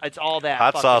 yeah, it's all that.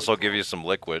 Hot fucking- sauce will give you some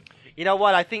liquid. You know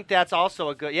what? I think that's also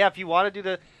a good. Yeah, if you want to do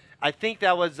the. I think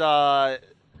that was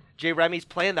Jay Remy's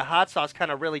playing the hot sauce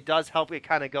kind of really does help it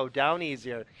kind of go down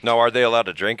easier. No, are they allowed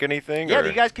to drink anything? Yeah, or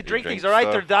you guys could they drink things. All right,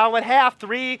 stuff? they're down with half.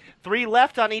 Three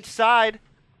left on each side.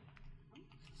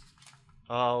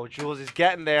 Oh, Jules is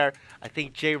getting there. I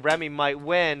think Jay Remy might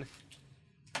win.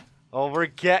 Oh, we're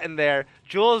getting there.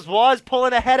 Jules was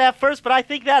pulling ahead at first, but I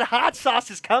think that hot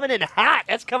sauce is coming in hot.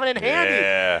 That's coming in handy.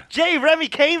 Yeah. Jay Remy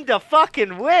came to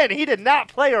fucking win. He did not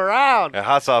play around. And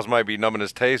hot sauce might be numbing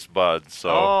his taste buds, so.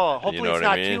 Oh, you hopefully know it's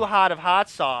what I not mean? too hot of hot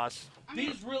sauce.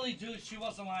 These really do. She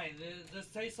wasn't lying. This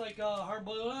tastes like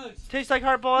hard-boiled eggs. Tastes like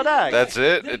hard-boiled eggs. That's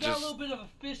it? They It got just. a little bit of a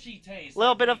fishy taste.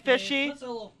 Little bit of It fishy? puts a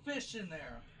little fish in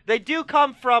there. They do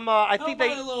come from, I How think about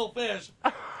they a little fish?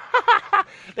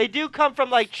 they do come from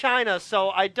like China, so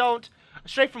I don't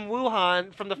straight from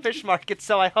Wuhan from the fish market.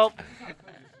 So I hope.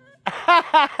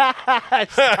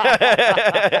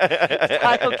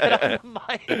 Kyle, get on the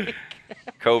mic.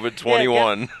 COVID Yeah,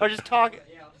 21. or just talk.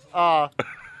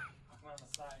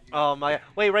 Oh my!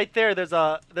 Wait, right there. There's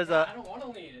a. I don't want to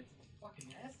lean. It's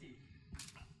fucking nasty.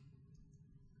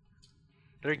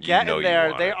 They're know getting you there.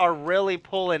 want They it. are really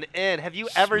pulling in. Have you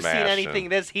ever seen Smashing. anything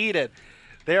this heated?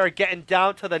 They are getting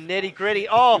down to the nitty gritty.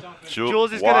 Oh,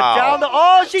 Jules is Wow. gonna down the.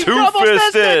 Oh, she's double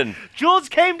fisted. Two-fisted. Jules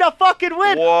came to fucking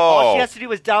win. Whoa. All she has to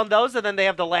do is down those, and then they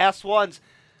have the last ones.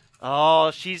 Oh,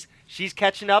 she's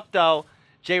catching up though.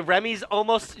 Jay Remy's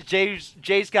almost.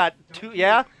 Jay's got 2.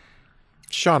 Yeah.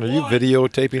 Sean, are you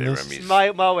videotaping Jay this? Remy's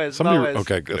Mo is. Somebody, Mo is.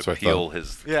 okay, gonna that's what I peel thought.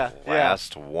 his Yeah, yeah.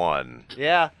 last one.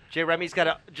 Yeah. Jay Remy's got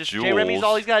to just. Jay Remy's Jules.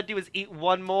 all he's got to do is eat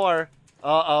one more.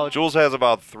 Uh oh. Jules has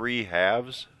about 3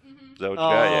 halves. Is that what you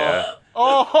got? Yeah.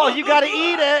 Oh, you got to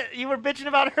eat it. You were bitching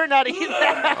about her not eating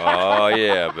that. Oh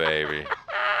yeah, baby.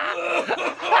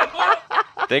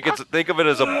 Think of it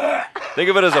as a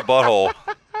butthole.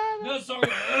 No, sorry.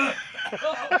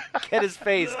 Get his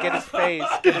face. Get his face.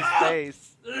 Get his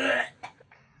face.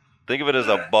 Think of it as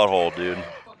a butthole, dude.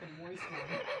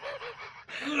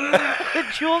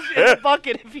 Jules in the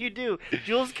bucket if you do.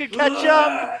 Jules can catch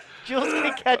up. Jules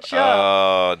can catch up.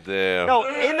 Oh damn. No,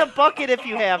 in the bucket if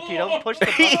you have to. Don't push the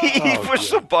bucket. He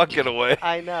pushed the bucket away.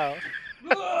 I know.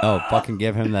 Oh, fucking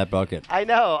give him that bucket. I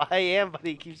know. I am, but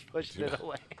he keeps pushing it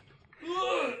away.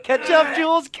 Catch up,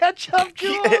 Jules. Catch up,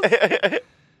 Jules.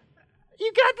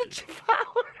 You got the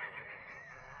power.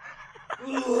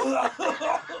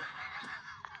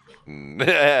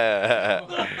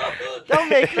 Don't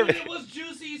make her. It was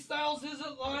juicy. Styles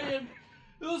isn't lying.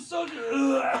 It was so.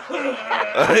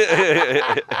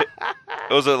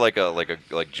 Was it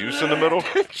like juice in the middle?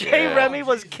 Jay Yeah. Remy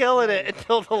was killing it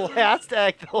until the last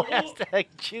egg. The last egg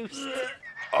juiced.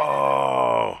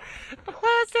 Oh. The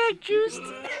last egg juiced.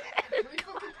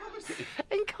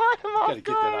 And caught him off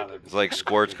guard. It's like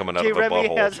squirts coming out Jay of a Remy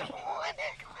butthole. has one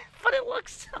egg left, but it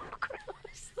looks so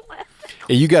gross. The last egg.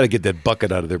 Hey, you got to get that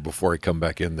bucket out of there before I come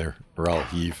back in there, or I'll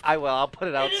heave. I will. I'll put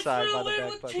it outside by the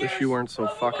back. Button. Wish you weren't so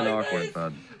fucking awkward,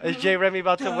 bud. Is Jay Remy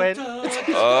about to win? Oh.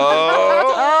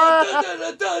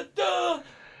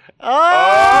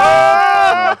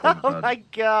 Oh my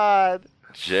God.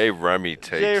 Jay Remy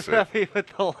Jay takes it. Remy with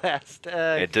the last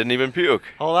egg. It didn't even puke.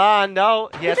 Hold on, no.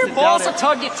 He has to down it.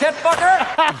 tug, you tit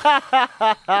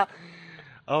fucker!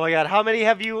 Oh my God, how many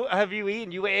have you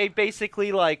eaten? You ate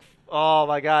basically like, oh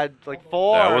my God, like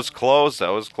 4. That was close. That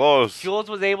was close. Jules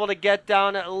was able to get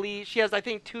down at least. She has, I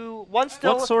think, 2. One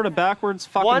still. What sort of backwards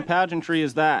fucking One- pageantry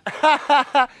is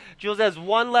that? Jules has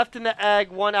 1 left in the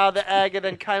egg, 1 out of the egg, and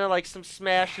then kind of like some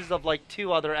smashes of like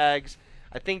 2 other eggs.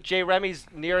 I think Jay Remy's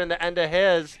nearing the end of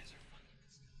his.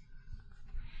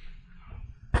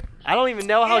 I don't even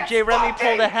know how Jay Remy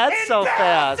pulled ahead so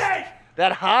fast.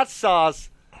 That hot sauce.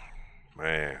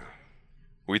 Man.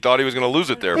 We thought he was going to lose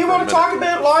it there You for a want to minute. talk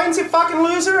about lions, you fucking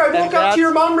loser? I woke up that's- to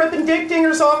your mom ripping dick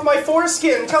dingers off my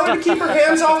foreskin. Tell her to keep her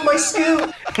hands off my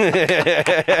scoop.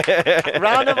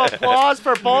 Round of applause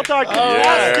for both our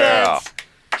contestants.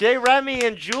 Jay Remy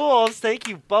and Jules, thank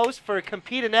you both for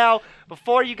competing. Now,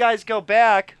 before you guys go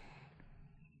back,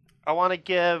 I want to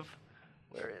give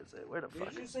Where is it? Where the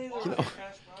fuck?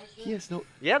 He has no.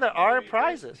 Yeah, there are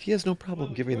prizes. He has no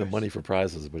problem giving the money for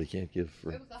prizes, but he can't give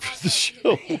for the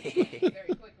show. Give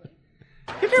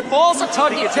your balls a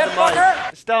tug, you tip fucker!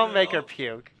 Just don't make her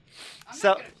puke.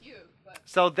 So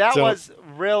that was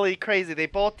really crazy. They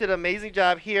both did an amazing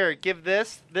job. Here, give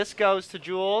this. This goes to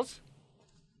Jules.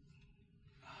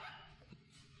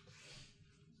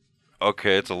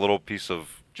 Okay, it's a little piece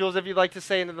of. Jules, if you'd like to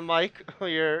say into the mic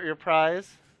your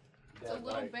prize. It's a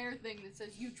little bear thing that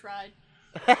says you tried.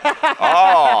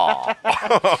 Oh.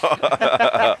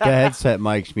 The headset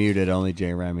mic's muted. Only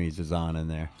Jay Remy's is on in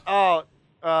there. Oh,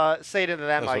 say it into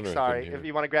that I was mic. wondering, I Sorry, couldn't hear. if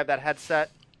you want to grab that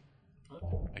headset.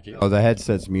 Oh, the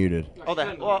headset's muted.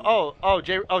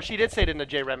 She did say it into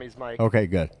Jay Remy's mic. Okay,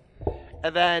 good.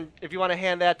 And then if you want to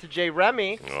hand that to Jay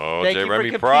Remy. Oh, thank Jay you for Remy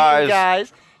competing, prize.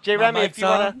 guys. Jay My Remy, if mic's you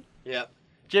want on? to. Yep.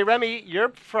 Jay Remy, your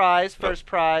prize, first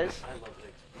prize.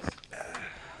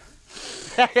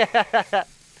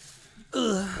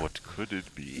 What could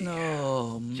it be?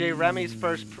 No. Jay Remy's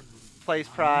first place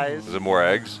prize. Is it more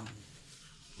eggs?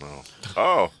 No.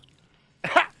 Oh.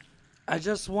 I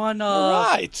just won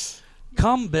Right.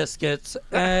 cum biscuits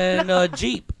and a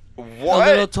Jeep. A little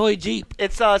What? toy Jeep.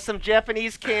 It's some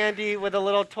Japanese candy with a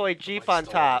little toy Jeep on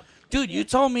top. Dude, you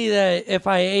told me that if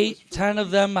I ate 10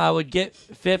 of them, I would get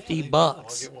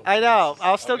 $50. I know.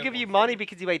 I'll still give you money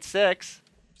because you ate 6.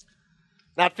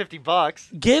 Not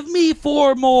 $50. Give me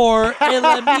 4 more and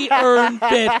let me earn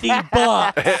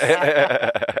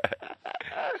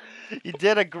 $50. You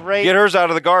did a great. Get hers out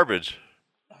of the garbage.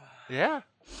 Yeah.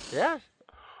 Yeah.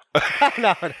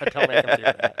 no, don't make him do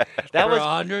that. That For was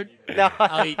 100, no.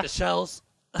 I'll eat the shells.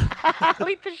 I'll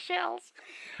eat the shells.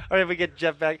 All right, we get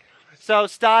Jeff back. So,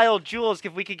 Style, Jules,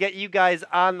 if we could get you guys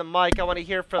on the mic, I want to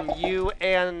hear from you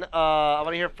and I want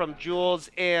to hear from Jules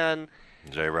and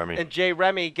Jay Remy. Jay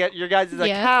Remy. Get your guys' Yeah.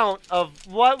 account of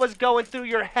what was going through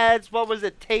your heads. What was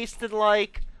it tasting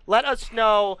like? Let us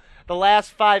know the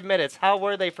last 5 minutes. How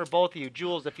were they for both of you?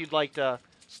 Jules, if you'd like to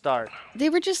start. They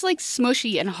were just like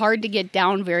smushy and hard to get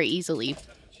down very easily.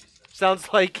 Sounds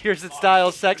like Here's It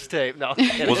Styles sex tape. No.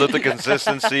 Was it the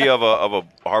consistency of a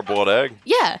hard-boiled egg?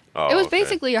 Yeah, Oh, it was okay.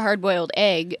 basically a hard-boiled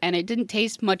egg, and it didn't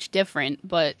taste much different.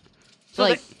 But So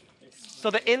like, So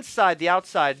the inside, the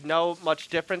outside, no much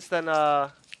difference than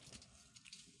a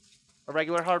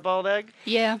regular hard-boiled egg?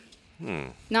 yeah,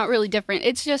 not really different.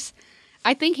 It's just,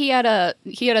 I think he had a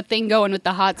thing going with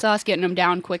the hot sauce, getting him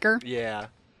down quicker. Yeah.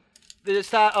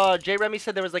 Jay Remy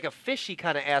said there was like a fishy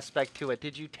kind of aspect to it.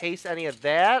 Did you taste any of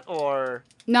that, or?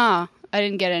 Nah, I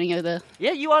didn't get any of the.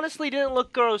 Yeah, you honestly didn't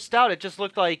look grossed out. It just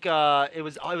looked like it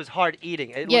was hard eating.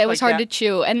 Yeah, it looked was like hard to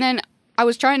chew. And then I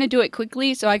was trying to do it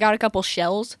quickly, so I got a couple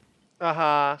shells.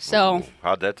 Uh-huh. So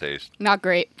How'd that taste? not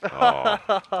great.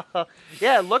 Oh.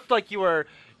 Yeah, it looked like you were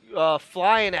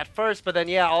flying at first, but then,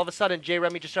 yeah, all of a sudden, Jay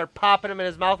Remy just started popping them in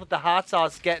his mouth with the hot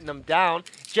sauce, getting them down.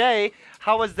 Jay,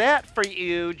 how was that for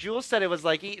you? Jules said it was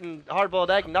like eating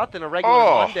hard-boiled egg, nothing, a regular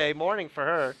Monday morning for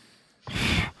her.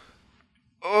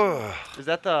 Ugh. Is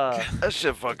that the... That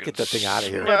shit fucking. Get that thing out of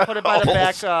here. Yeah, put it by the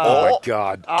back. Oh my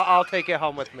God. I'll take it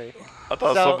home with me. I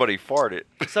thought So- somebody farted.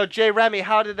 So, Jay Remy,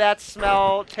 how did that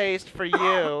smell taste for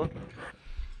you?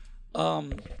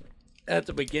 At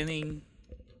the beginning,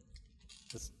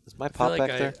 Is my I feel pop like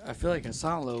back there? I feel like I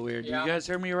sound a little weird. Do you guys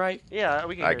hear me right? Yeah,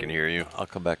 we can I hear can you. hear you. I'll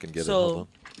come back and get So- it.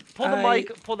 Hold on.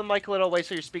 Pull the mic a little away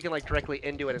so you're speaking like directly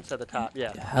into it instead of the top.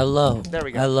 Yeah. Hello. There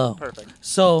we go. Hello. Perfect.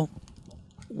 So,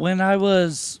 when I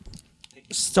was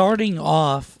starting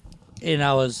off and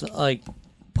I was like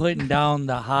putting down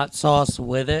the hot sauce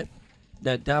with it,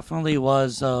 that definitely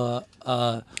was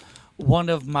one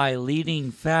of my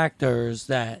leading factors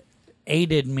that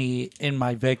aided me in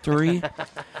my victory.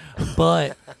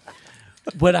 But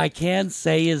what I can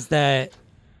say is that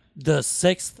the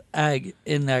 6th egg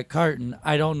in that carton,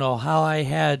 I don't know how I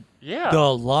had Yeah.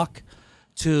 the luck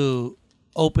to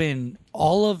open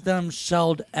all of them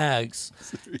shelled eggs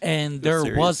and there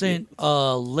Serious? wasn't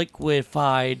a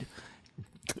liquefied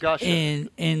Gosh.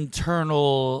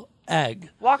 internal egg.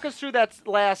 Walk us through that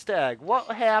last egg. What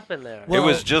happened there? Well, it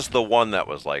was just the one that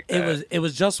was like that. It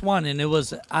was just one, and it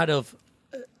was out of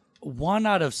 1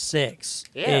 out of 6.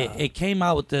 Yeah. It came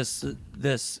out with this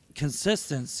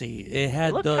consistency. It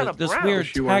had looked kinda this brown. weird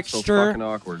She weren't so texture. fucking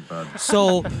awkward, bud.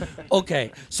 So,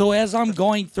 okay. So as I'm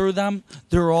going through them,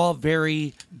 they're all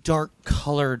very dark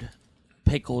colored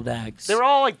pickled eggs. They were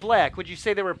all like black. Would you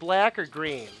say they were black or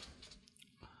green?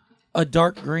 A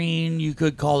dark green, you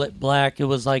could call it black. It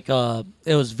was like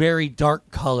it was very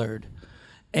dark colored.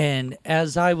 And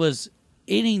as I was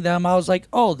eating them, I was like,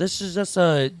 oh, this is just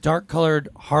a dark colored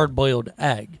hard boiled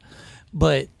egg.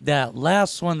 But that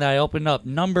last one that I opened up,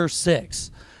 number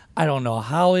 6, I don't know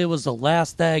how it was the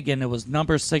last egg, and it was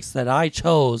number 6 that I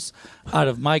chose out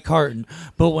of my carton.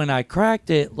 But when I cracked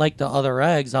it, like the other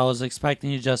eggs, I was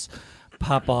expecting to just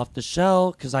pop off the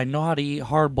shell because I know how to eat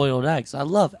hard-boiled eggs. I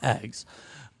love eggs.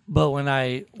 But when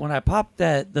I popped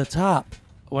the top,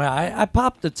 I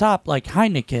popped the top like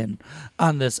Heineken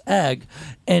on this egg,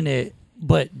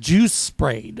 but juice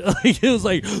sprayed. It was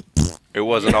like It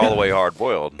wasn't all the way hard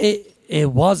boiled. It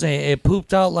wasn't. It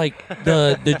pooped out like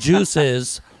the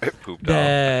juices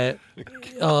that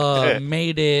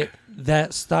made it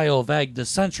that style of egg, the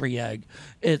century egg.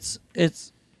 It's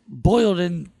boiled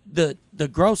in the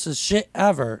grossest shit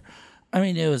ever. I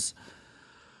mean, it was.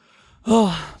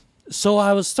 So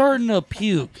I was starting to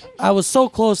puke. I was so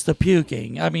close to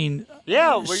puking. I mean,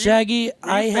 Yeah, Shaggy,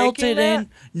 I held faking it that? in.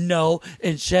 No,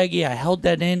 and Shaggy, I held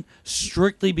that in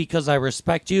strictly because I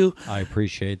respect you. I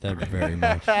appreciate that very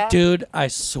much. Dude, I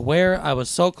swear I was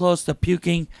so close to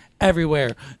puking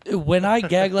everywhere. When I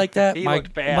gag like that, He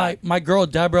looked bad. my girl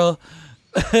Deborah,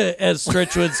 as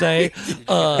Stritch would say,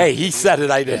 Hey, he said it.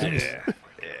 I didn't.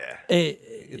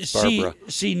 Barbara.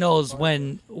 she knows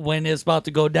when it's about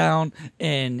to go down,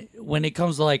 and when it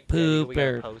comes to like poop we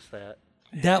gotta or post that.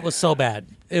 that was so bad.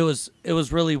 It was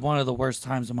really one of the worst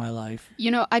times of my life.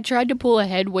 You know, I tried to pull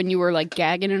ahead when you were like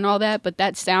gagging and all that, but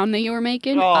that sound that you were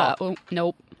making,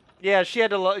 nope. Yeah, she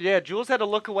had to. Jules had to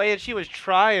look away, and she was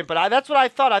trying. But that's what I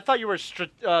thought. I thought you were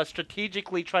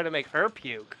strategically trying to make her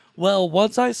puke. Well,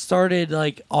 once I started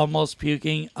like almost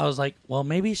puking, I was like, well,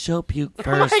 maybe she'll puke Oh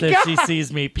first my if she God.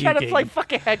 sees me Trying to puking. play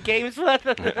fucking head games with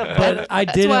it. But I why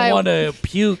didn't I- want to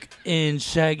puke in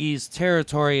Shaggy's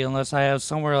territory unless I have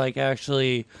somewhere like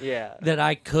actually Yeah. that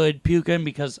I could puke in,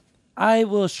 because I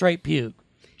will straight puke.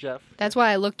 Jeff. That's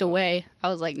why I looked away. I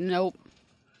was like, nope.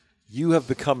 You have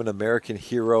become an American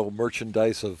hero,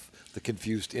 merchandise of the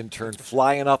confused intern,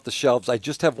 flying off the shelves. I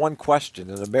just have one question,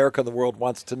 and America and the world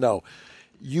wants to know.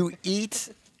 You ate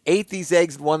these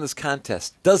eggs and won this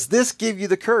contest. Does this give you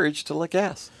the courage to lick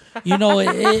ass? You know,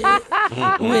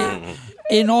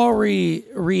 in all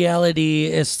reality,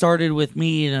 it started with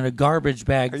me in a garbage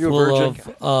bag Are you a full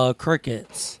virgin? of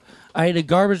crickets. I had a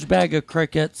garbage bag of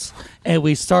crickets, and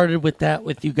we started with that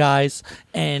with you guys,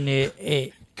 and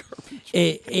it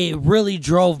really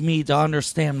drove me to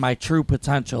understand my true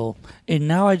potential. And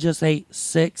now I just ate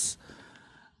 6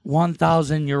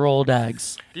 1,000-year-old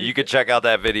eggs. You can check out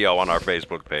that video on our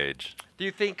Facebook page. Do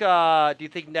you think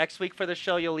next week for the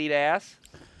show you'll eat ass?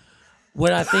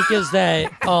 What I think is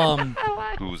that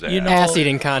Who's You that? know- Ass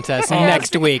eating contest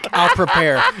next week. I'll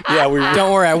prepare. Yeah, we.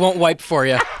 Don't worry, I won't wipe for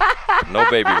you. No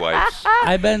baby wipes.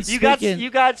 I've been You got speaking.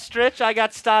 Stritch. I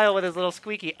got Style with his little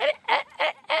squeaky.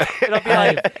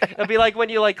 It'll be like when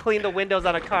you like clean the windows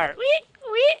on a car.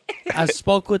 I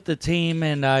spoke with the team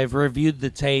and I've reviewed the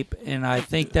tape, and I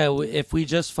think that if we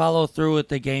just follow through with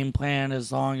the game plan, as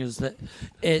long as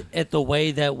the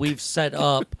way that we've set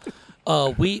up,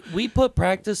 we put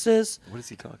practices What is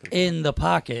he talking about? in the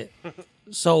pocket.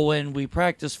 So when we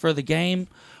practice for the game,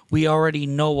 we already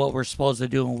know what we're supposed to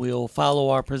do, and we will follow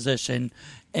our position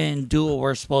and do what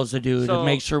we're supposed to do So- to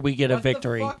make sure we get a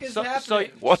victory. What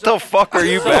the fuck are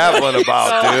you babbling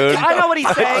about, dude? I know what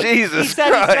he's saying. Jesus he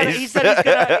said Christ. he's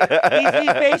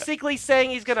he's basically saying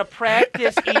he's gonna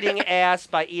practice eating ass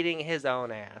by eating his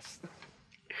own ass.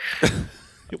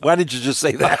 Why didn't you just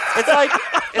say that?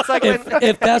 It's like when,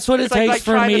 If that's what it it's like takes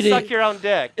for trying me to suck your own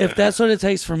dick. if that's what it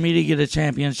takes for me to get a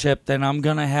championship, then I'm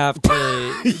gonna have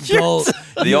to go.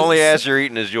 The only ass you're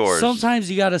eating is yours. Sometimes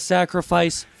you gotta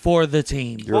sacrifice for the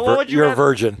team. You're, Well, what would you you're a rather-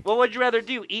 virgin. What would you rather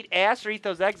do? Eat ass or eat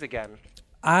those eggs again?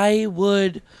 I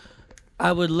would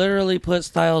literally put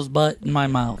Styles' butt in my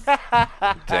mouth.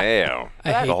 Damn.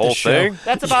 I hate The whole this show. thing?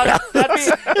 That's about.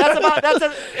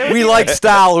 It would We be like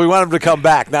Style. We want him to come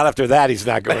back. Not after that, he's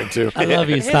not going to. I love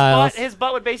you, his Styles. butt. His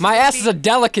butt would basically. My ass is be- a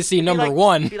delicacy, number like,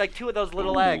 one. Be like 2 of those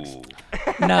little eggs.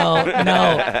 No.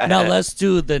 Now let's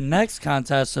do the next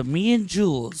contest of me and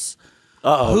Jules.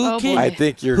 Uh-oh. Who Oh, can boy. I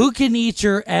think you're. who can eat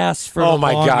your ass for Oh the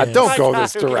my God! longest? Don't go My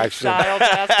this God, direction. Styles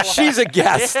ass She's a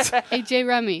guest. Hey, J.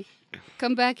 Remy,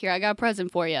 come back here. I got a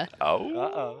present for you. Oh.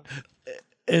 Uh-oh.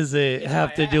 Is it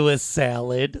have to do with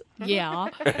salad? Yeah.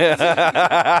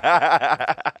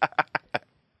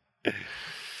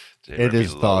 It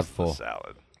is thoughtful.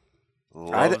 Salad.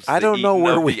 I don't know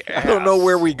where we. I don't know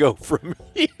where we go from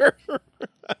here.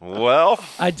 Well,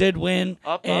 I did win,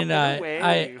 Up, and and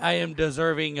away. I am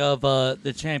deserving of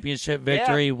the championship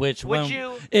victory. Yeah. Which Would when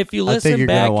you- if you I listen think you're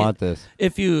back, gonna want this.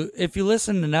 if you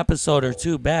listen an episode or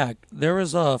two back, there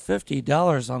was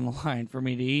 $50 on the line for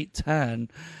me to eat 10,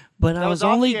 But I That was was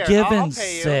off only the air. given I'll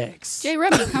pay you. 6. Jay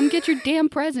Remy, come get your damn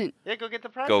present. Yeah, go get the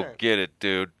present. Go get it,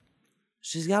 dude.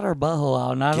 She's got her butthole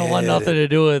out, and I don't want Get nothing it. to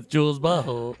do with Jules'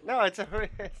 butthole. No, it's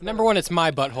Number one, it's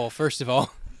my butthole, first of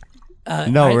all.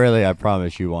 No, really, I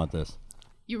promise you want this.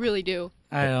 You really do.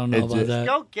 I don't know about that.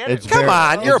 Go get It's it. Come very-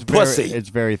 on, you're it's a pussy. It's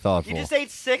very thoughtful. You just ate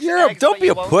 6 You're eggs, don't but be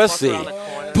you a won't pussy. fuck around the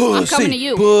corner. Pussy. I'm coming to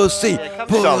you. Pussy. Yeah, come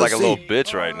You to sound like a pussy. little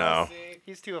bitch right now.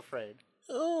 He's too afraid.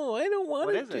 Oh, I don't want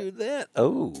What to is do it? that.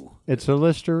 Oh. It's a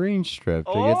Listerine strip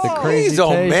to get the Oh, crazy Jeez, oh,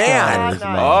 taste man. out of his No.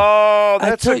 mouth. Oh, I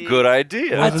that's a took- good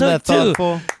idea. I Wasn't took that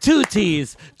thoughtful? two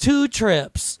teas, 2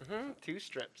 trips. 2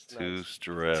 strips. Two Nice.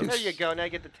 strips. There you go. Now you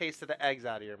get the taste of the eggs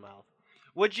out of your mouth.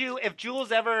 Would you, if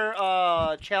Jules ever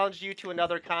challenged you to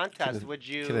another contest, would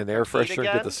you? Can an air compete freshener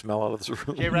again? get the smell out of this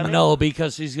room? Jay Remy? No,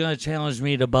 because she's gonna challenge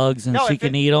me to bugs, and No, she if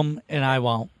can it- eat them, and I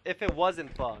won't. If it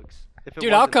wasn't bugs. If it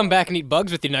Dude, I'll wasn't come bugs. back and eat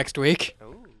bugs with you next week.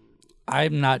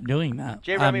 I'm not doing that.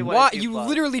 Jay Remy, I'm- what? What? Eat You bugs.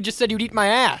 literally just said you'd eat my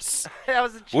ass. That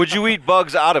was a Would you eat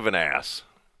bugs out of an ass?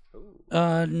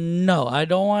 No, I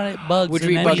don't want it bugs. Would you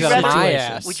in eat any bugs out of my situation.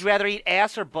 ass? Would you rather eat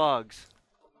ass or bugs?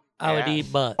 I would Ass.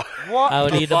 eat butt. What? I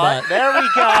would eat a butt. There we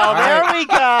go. There we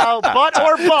go. Butt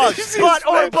or bugs. Butt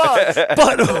or bugs.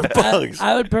 Butt or bugs.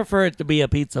 I would prefer it to be a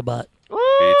pizza butt. Woo,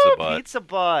 Pizza butt. Pizza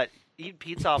butt. Eat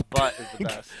pizza off butt is the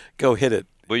best. Go hit it.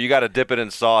 But you got to dip it in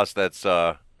sauce that's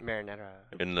Marinara.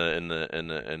 in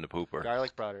the pooper.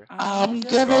 Garlic butter. I'm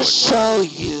gonna show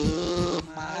you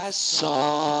my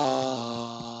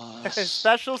sauce.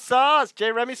 Special sauce.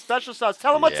 Jay Remy's special sauce.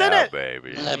 Tell him what's in Yeah, it.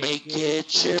 baby. Let me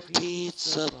get your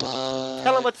pizza butt.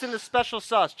 Tell him what's in the special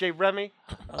sauce, Jay Remy.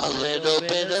 A little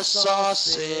bit of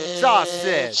sausage.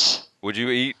 Sausage. Would you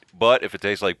eat butt if it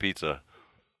tastes like pizza?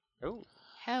 Ooh.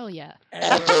 Hell yeah.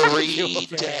 Every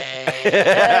day.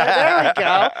 There we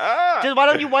go. Just, why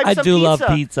don't you wipe I some do pizza? love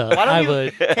pizza. Why don't I you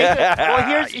would. Take well,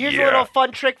 here's a Yeah. little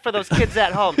fun trick for those kids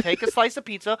at home. Take a slice of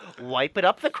pizza, wipe it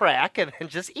up the crack, and then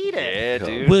just eat it. Yeah,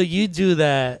 dude. Will you do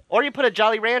that? Or you put a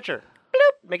Jolly Rancher.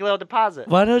 Bloop, make a little deposit.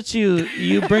 Why don't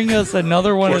you bring us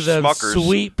another one Or of them Smuckers.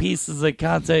 sweet pieces of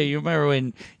content? You remember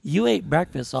when you ate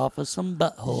breakfast off of some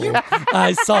butthole?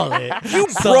 I saw it. You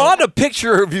brought a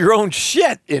picture of your own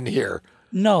shit in here.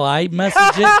 No, I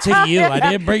messaged it to you. I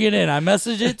didn't bring it in. I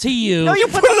messaged it to you. No, you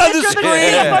Put it on the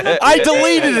screen. I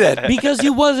deleted it. because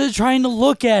you wasn't trying to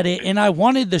look at it, and I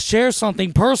wanted to share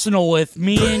something personal with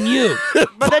me and you.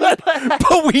 But then you put,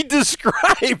 But we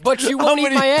described. But you how won't eat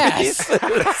many my ass. pieces.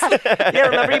 yeah,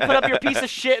 remember you put up your piece of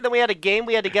shit, and then we had a game.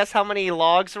 We had to guess how many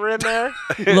logs were in there.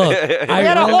 Look, We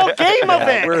had a whole game of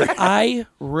it. I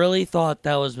really thought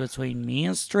that was between me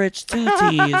and Stritch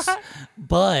 2T's,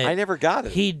 but I never got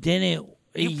it. he didn't.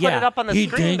 You put yeah, it up on the he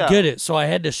screen, didn't though. get it, so I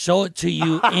had to show it to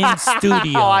you in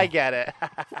studio. Oh, I get it.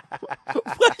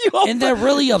 And that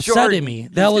really upsetted Jordan, me.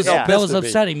 That was yeah. that was Pissed at me.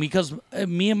 upsetting because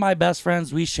me and my best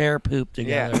friends, we share poop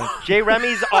together. Yeah. Jay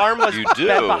Remy's arm was You bent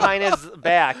do. behind his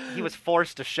back. He was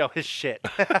forced to show his shit.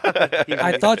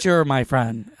 I thought you were my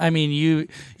friend. I mean, you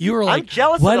were like,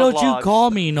 jealous of why those don't you logs."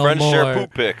 call me no Friends more? share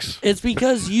poop pics. It's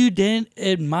because you didn't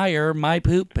admire my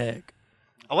poop pic.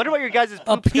 I wonder what your guys'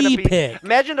 A poop's gonna pee be. pic.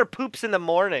 Imagine their poops in the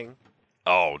morning.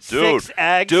 Oh, dude. 6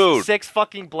 eggs. Dude. 6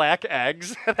 fucking black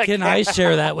eggs. Can I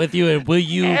share that with you, and will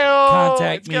you Ew,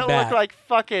 contact it's me gonna back look like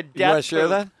fucking You death want to share poop.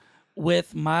 that?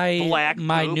 with my Black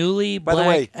my poop? newly By the black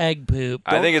way, egg poop?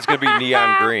 I think it's going to be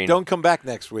neon green. Don't come back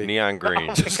next week. Neon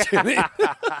green. Just kidding.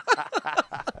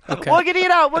 Okay. Wiggity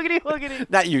it out. Wiggity, wiggity.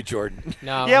 Not you, Jordan.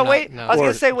 No. Yeah, no, wait. No. I was Or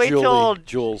gonna say wait Julie, till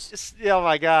Jules. Oh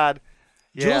my god.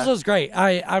 Yeah. Jules was great.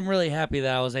 I'm really happy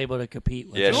that I was able to compete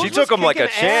with. Yeah, her. Jules she was took him like a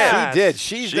kicking champ. ass. She did.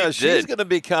 She's She she's did. going to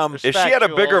become. If she had a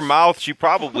bigger Jules. mouth, she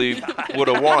probably would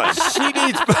have won. She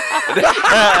needs.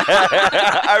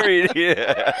 I mean,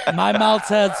 yeah. My mouth's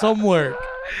had some work.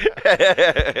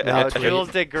 No, Jules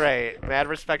did great. Mad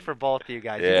respect for both of you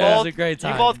guys. Yeah. You It both, was a great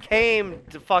time. You both came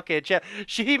to fucking chat.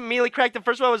 She immediately cracked the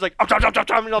first one. I was like,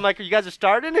 I'm like, you guys are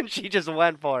starting? And she just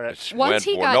went for it. She Once went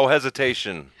he for got- no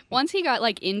hesitation. Once he got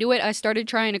like into it, I started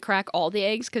trying to crack all the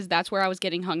eggs because that's where I was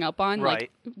getting hung up on, Right.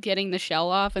 like getting the shell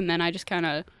off, and then I just kind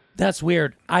of. That's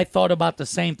weird. I thought about the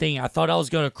same thing. I thought I was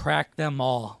going to crack them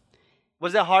all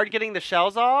Was it hard getting the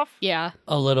shells off? Yeah,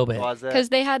 a little bit. Was it? because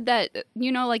they had that,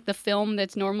 like the film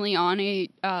that's normally on a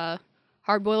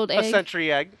hard-boiled A egg.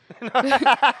 century egg.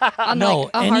 On, No,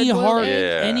 like, a any hard-boiled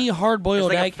egg. Yeah. any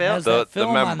hard-boiled It's like a egg film? has The- that the film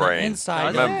on the membrane. inside The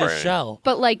of the membrane. shell.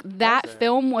 But like that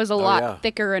film was a lot yeah.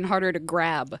 thicker and harder to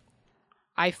grab.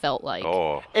 I felt like.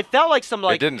 Oh. It felt like some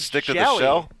like it didn't stick to the jelly.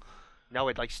 shell? No,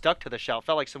 it like stuck to the shell.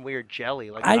 Felt like some weird jelly.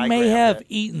 Like I when may grabbed have it.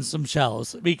 eaten some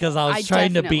shells because I was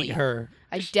trying to beat her.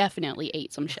 I definitely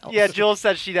ate some shells. Yeah, Jules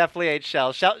said she definitely ate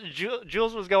shells.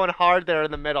 Jules was going hard there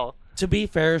in the middle. To be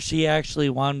fair, she actually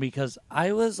won because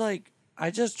I was like, I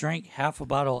just drank half a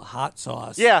bottle of hot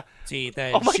sauce. Yeah. To eat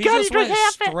that. Oh my she God, just you drank went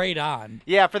half it? straight on.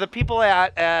 Yeah, for the people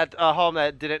at home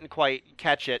that didn't quite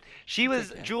catch it,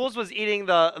 Jules was eating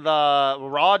the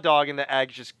raw dog and the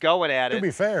eggs, just going at it. To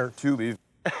be fair, and to be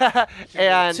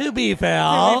fair, to be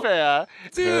fair,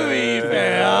 to be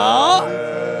fair,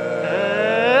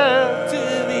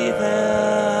 to be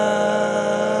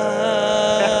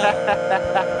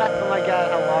oh my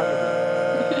God, how long is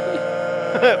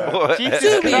What? it?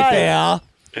 Jesus to be Christ.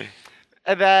 fair.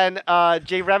 And then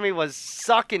J. Remy was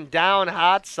sucking down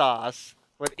hot sauce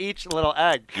with each little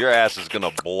egg. Your ass is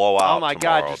gonna blow out Oh my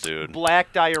tomorrow, God, just dude.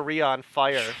 black diarrhea on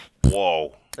fire.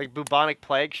 Whoa. Like bubonic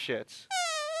plague shits.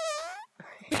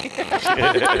 How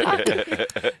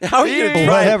are you gonna try?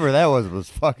 Whatever that was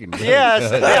fucking good.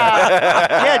 Yes,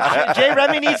 yeah. Jay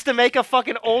Remy needs to make a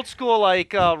fucking old school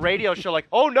like radio show. Like,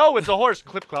 oh no, it's a horse.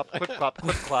 Clip clop, clip clop,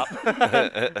 clip clop.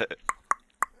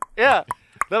 Yeah,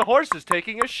 that horse is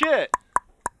taking a shit.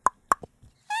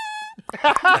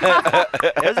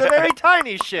 It's a very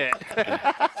tiny shit.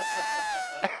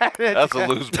 That's a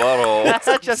loose bottle.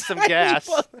 That's just some gas.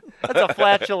 That's a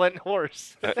flatulent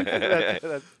horse.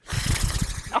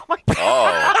 Oh my God.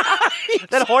 Oh,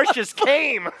 That horse just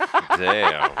came.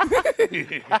 damn.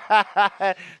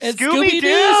 And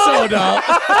Scooby-Doo showed up.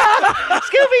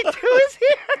 Scooby-Doo is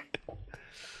here.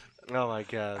 Oh my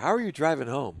God. How are you driving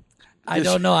home? I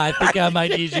don't know. I think I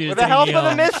might need you to With the take help me of the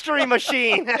home. mystery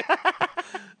machine.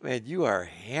 Man, you are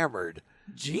hammered.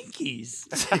 Jinkies.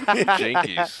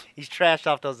 Jinkies. He's trashed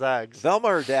off those eggs. Velma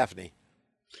or Daphne?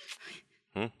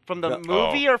 From the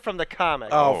movie or from the comic?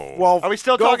 Oh, well, Are we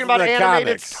still go talking from about the animated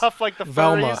comics. stuff like the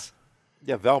Velma. furries?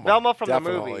 Yeah, Velma. Velma from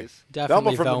definitely. the movies.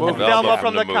 Definitely from the Velma. movie. Velma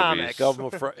from the movies. comics. Velma,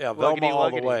 Velma all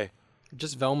the Woogity. way.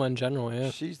 Just Velma in general,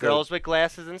 yeah. She's Girls with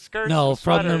glasses and skirts. No, and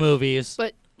from the sweaters. movies.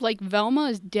 But like Velma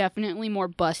is definitely more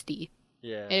busty.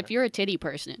 Yeah. If you're a titty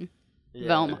person, Yeah.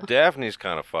 Velma. Daphne's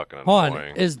kind of fucking Hold on.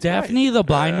 annoying. Is Daphne the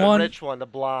blind The one? rich one, the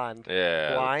blonde.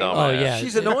 Yeah. Blind? dumbass. Oh, yeah.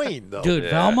 She's annoying though. Dude, Yeah.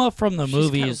 Velma from the She's got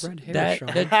movies. red hair,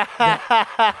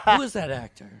 That, Sean. who is that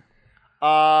actor?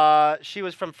 She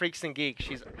was from Freaks and Geeks.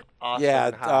 She's awesome. Yeah,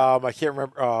 and hot. I can't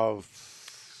remember.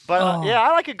 But Oh. yeah,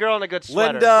 I like a girl in a good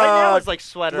sweater. Linda. Right now it's like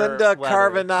sweater. Linda weather.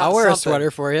 Carvin. I'll wear a sweater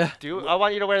for you. Dude, I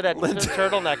want you to wear that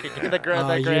turtleneck again. The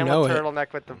You grandma know it.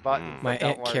 turtleneck with the buttons. My that don't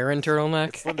Aunt work. Karen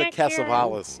turtleneck. Linda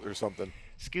Casavalis or something.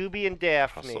 Scooby and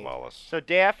Daphne. Casavalis. So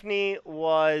Daphne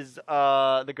was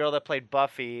the girl that played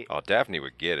Buffy. Oh, Daphne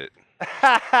would get it.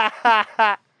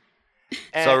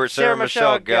 And So Sarah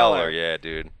Michelle Gellar. Yeah,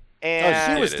 dude. And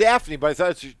Oh, she was Get it. Daphne, but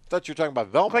I thought you were talking about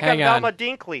Velma. click Hang on on. Velma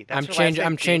Dinkley. That's I'm her last change- name,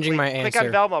 I'm changing Dinkley. my Click on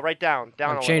answer. Velma. Right down. Down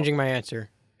I'm a changing my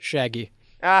answer. Shaggy. little.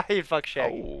 Ah, you'd fuck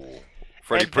Shaggy. Oh.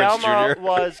 Freddie And Prinze Velma Jr.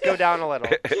 was go down a little.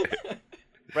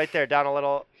 Right there, down a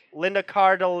little. Linda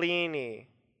Cardellini.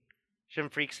 She's from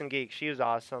Freaks and Geeks. She was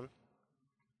awesome.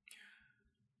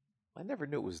 I never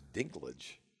knew it was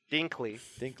Dinklage. Dinkley.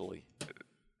 Dinkley.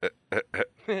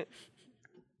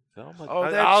 Velma. Oh,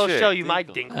 that I'll shit. show you my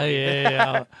Dinkley. Dinkley. Oh,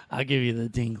 yeah. I'll give you the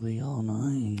dinkley all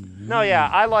night. No, yeah,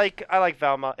 I like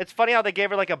Velma. It's funny how they gave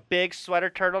her like a big sweater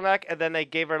turtleneck, and then they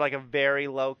gave her like a very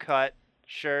low cut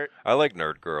shirt. I like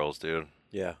nerd girls, dude.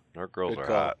 Yeah. Nerd girls Good are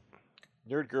call. hot.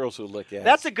 Nerd girls who lick ass.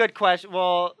 That's a good question.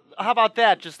 Well, how about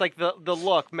that? Just like the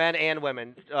look, men and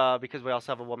women, because we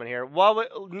also have a woman here.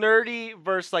 Nerdy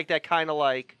versus like that kind of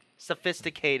like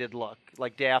sophisticated look,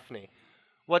 like Daphne.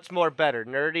 What's more better,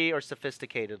 nerdy or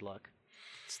sophisticated look?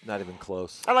 It's not even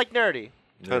close. I like nerdy.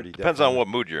 Nerdy, Depends on what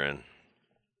mood you're in.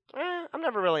 I'm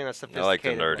never really in a I sophisticated. like the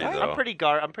nerdy, look. though.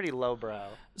 I'm pretty lowbrow.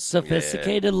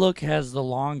 Sophisticated look has the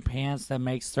long pants that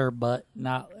makes their butt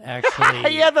not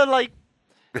actually. Yeah, the like.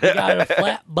 They got a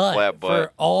flat butt. Flat butt.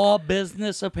 For all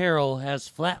business apparel has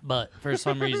flat butt for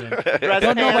some reason. Dress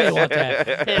Don't nobody pants. want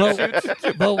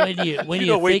that. But when you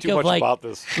know way think too of much like about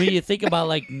this. when you think about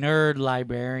like nerd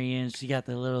librarians, she got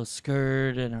the little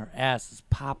skirt and her ass is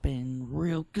popping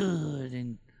real good,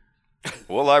 and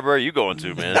What library you going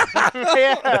to, man?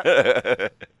 Yeah.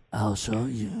 I'll show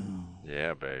you.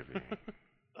 Yeah, baby.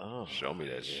 Oh, show me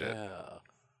that shit. Yeah.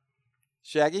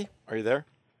 Shaggy, are you there?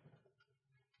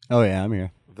 Oh yeah, I'm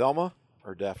here. Velma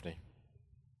or Daphne?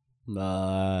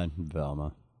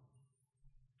 Velma.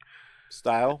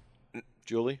 Style?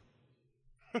 Julie?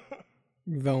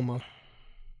 Velma.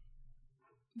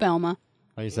 Velma.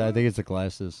 Like I said, I think it's the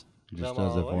glasses. It just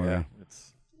does it for yeah. me.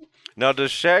 Now,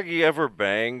 does Shaggy ever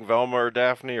bang Velma or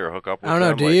Daphne or hook up with I don't know.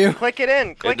 them? Do Like, you? Click it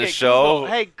in. Click the it. show? Google.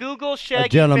 Hey, Google Shaggy A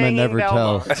gentleman banging never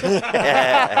Velma.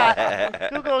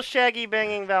 tells. Google Shaggy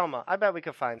banging Velma. I bet we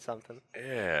could find something.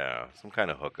 Yeah, some kind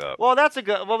of hookup. Well, that's a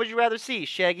good. What would you rather see,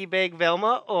 Shaggy bang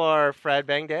Velma or Fred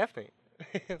bang Daphne?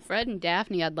 Fred and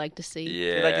Daphne, I'd like to see.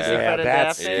 Yeah. You'd like to see Yeah, Fred and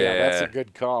that's Daphne? yeah, that's a Yeah.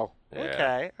 good call.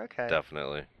 Yeah, Okay.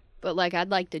 Definitely. But like, I'd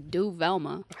like to do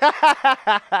Velma.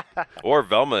 Or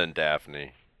Velma and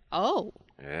Daphne. Oh.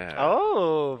 Yeah.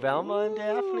 Oh, Velma and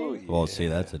Daphne. Well, see,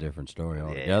 that's a different story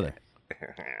altogether.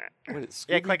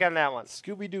 Yeah, click on that one.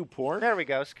 Scooby Doo porn. There we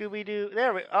go. Scooby Doo.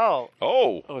 There we. Oh.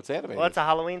 Oh. Oh, it's animated. Well, it's a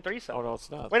Halloween threesome. Oh no, it's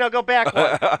not. Wait, no, go back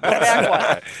one. Go back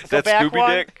one. Is Go that back Scooby one.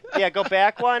 Dick? Yeah, go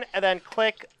back one, and then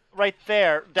click right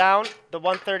there, down the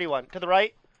 131 to the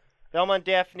right. Velma and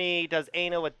Daphne does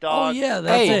anal with Oh dog. yeah,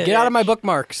 that's Hey, it. get out of my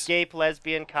bookmarks. Gape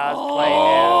lesbian cosplay.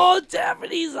 Oh,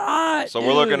 Daphne's hot. So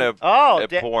we're looking at, Oh,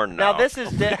 porn now. Now this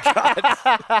is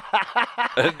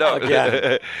no.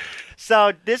 Again.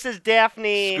 so this is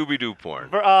Daphne. Scooby-Doo porn.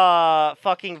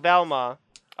 Fucking Velma.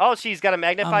 Oh, she's got a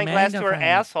magnifying glass to her magnifying.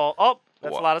 asshole. Oh,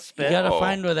 that's a lot of You spit. gotta Oh.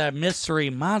 find where that mystery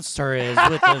monster is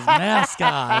with his mask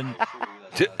on.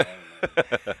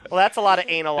 Well, that's a lot of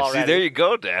anal See, already. there you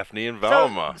go, Daphne and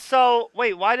Velma. So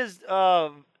wait, why does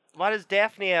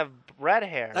Daphne have red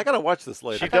hair? I gotta watch this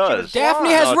later. She I thought she does. was Daphne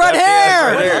blonde. has No, red Daphne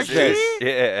hair. has What is See?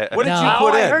 Yeah. What did you Now-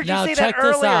 put Oh, I in? heard you Now say check that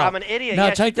this earlier. out. I'm an idiot. Now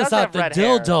Yeah, check she this does out. have The red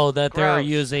hair. dildo that they're Gross.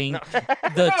 using,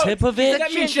 the tip of it.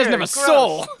 That means she doesn't have a Gross.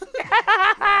 soul.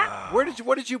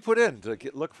 What did you put in to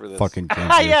look for this? Fucking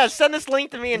Ah, ginger. yeah, send this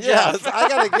link to me and Yes, Jeff. I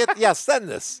gotta get. Yeah, send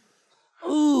this.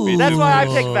 Ooh. That's why I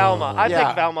picked Velma. I Yeah.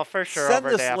 picked Velma for sure Send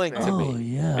over this Daphne. link to Oh me.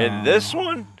 yeah. And this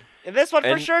one? And this one for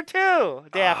And- sure too.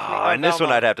 Daphne. or And this one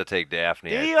Velma. I'd have to take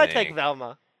Daphne. Do I you? I think. take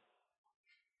Velma.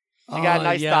 She got a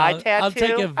nice yeah, thigh tattoo. I'm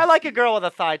taking. I like a girl with a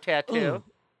thigh tattoo. Ooh,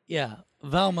 yeah,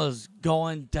 Velma's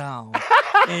going down.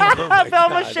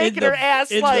 Velma's shaking her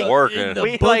ass like Working. in the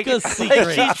we book like, of like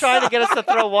secrets. she's trying to get us to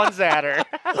throw ones at her.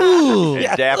 Ooh,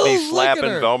 And Daphne Ooh, look at slapping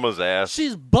her. Velma's ass.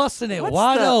 She's busting it What's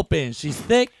wide the- open. She's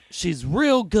thick. She's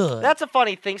real good. That's a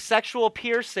funny thing. Sexual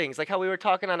piercings, like how we were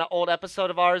talking on an old episode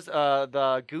of ours,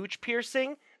 the gooch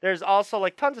piercing. There's also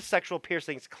like tons of sexual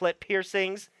piercings, clit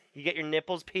piercings. You get your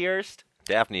nipples pierced.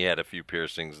 Daphne had a few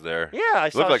piercings there. Yeah, I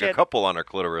saw Looked like she a had- couple on her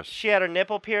clitoris. She had her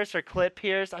nipple pierced, her clit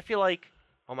pierced. I feel like,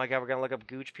 oh my god, we're gonna look up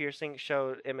gooch piercing.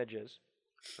 Show images.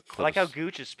 I like how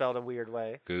gooch is spelled a weird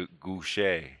way.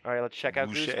 Gouche. All right, let's check out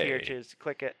gooch Gooch. piercings.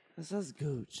 Click it. This is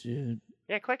gooch, dude.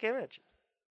 Yeah, click image.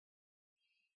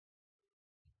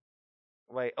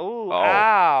 Wait. Ooh, Oh.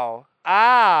 ow.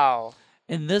 Ow.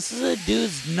 And this is a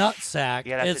dude's nutsack.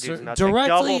 Yeah, that's it's a dude's nuts.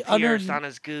 directly Double pierced under. on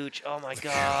his gooch. Oh my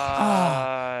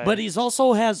god. But he's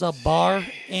also has a bar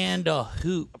and a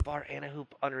hoop. A bar and a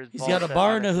hoop under his He's ball got a sack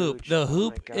bar on and a hoop. gooch. The Oh my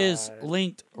hoop is God.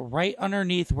 linked right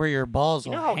underneath where your balls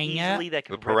You will know how hang easily at. that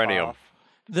can The rip perineum. off?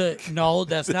 No,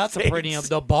 that's not the perineum.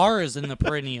 The bar is in the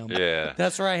perineum. Yeah.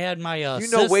 That's where I had my You know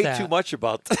cyst way at. too much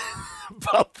about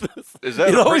about this. Is that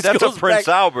It always that's a goes Prince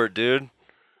back- Albert, dude?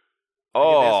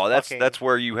 Oh, this that's fucking- that's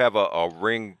where you have a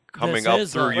ring coming This up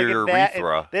is through a- Look your at that.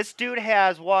 urethra. This dude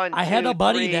has one. I had two, a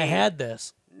buddy that three, had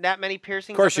this. that many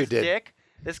piercings Of course up you his did. dick.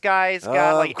 This guy's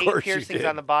got Of like 8 course you piercings did.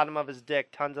 on the bottom of his dick.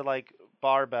 Tons of like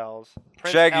barbells.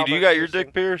 Prince Shaggy, do you Albert got your piercing.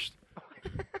 dick pierced?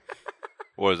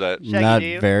 What is that? Shaggy, Not do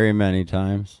you? very many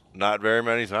times. Not very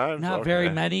many times. Not Okay. very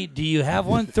many. Do you have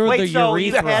one through Wait, the so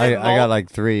you urethra? had- I got like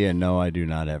 3, and no, I do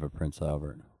not have a Prince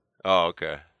Albert. Oh,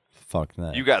 okay. Fuck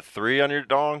that. You got 3 on your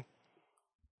dong?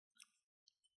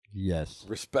 Yes.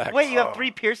 Respect. Wait, you have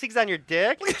 3 piercings on your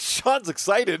dick? Sean's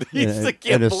excited. He's In- like,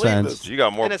 in can't a believe sense. this. You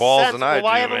got more In a balls sense, than I well,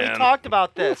 why do, haven't man. we talked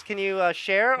about this? Can you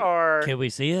share or? Can we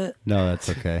see it? No, that's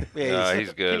okay. No, he's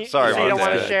Can good. you, Sorry so you about don't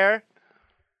want to that. share?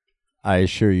 I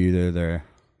assure you they're there.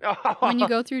 When you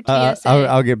go through Uh, TSA.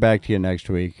 I'll get back to you next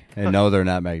week. And no, they're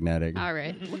not magnetic. All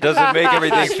right. Does it make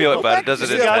everything feel better? Does it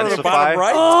See that one on the bottom intensify?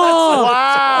 right? Oh,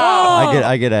 Wow.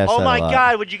 I get asked Oh that my a lot.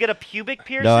 God! Would you get a pubic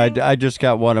piercing? No, I just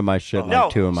got one of my shit, No.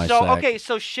 like 2 in my so sack. okay,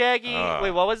 so Shaggy. Wait,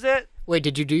 what was it? Wait,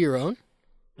 did you do your own?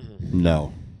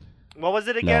 No. What was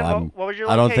it No, again? I'm, what was your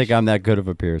I location? don't think I'm that good of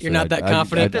a piercer. You're not that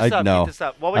confident? Keep this up, no. keep this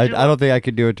up. What was I your don't think I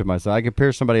could do it to myself. I could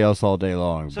pierce somebody else all day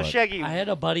long. So but Shaggy, I had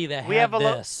a buddy that we had have a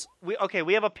this. we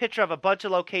have a picture of a bunch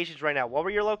of locations right now. What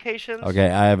were your locations? Okay,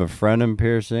 I have a frenum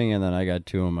piercing, and then I got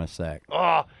 2 in my sack.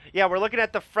 Oh, yeah, we're looking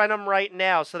at the frenum right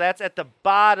now. So that's at the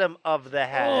bottom of the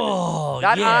head. Oh,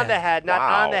 not yeah. on the head, not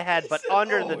Wow. on the head, but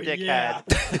under the dick head.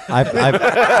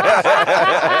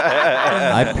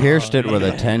 I pierced it with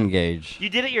a 10 gauge. You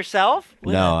did it yourself?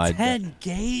 With No, a I 10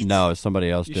 gauge. No, somebody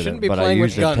else You did shouldn't it, be but I playing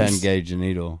with used a 10 guns. gauge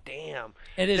needle. Damn.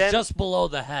 It is Then- just below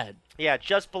the head. Yeah,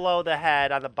 just below the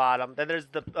head on the bottom. Then there's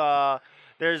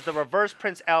the reverse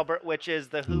Prince Albert, which is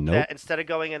the hoop Nope. that instead of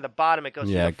going in the bottom, it goes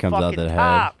Yeah, through it the comes out fucking the head.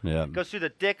 top. Yeah. Goes through the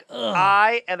dick,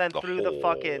 eye, and then The through the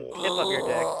fucking tip of your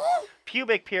dick.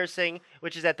 Pubic piercing,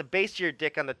 which is at the base of your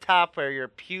dick on the top where your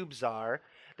pubes are.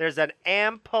 There's an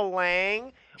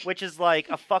ampelang, which is like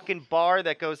a fucking bar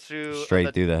that goes through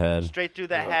Straight through the head. Straight through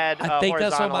the head. I think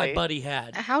that's what my horizontally. buddy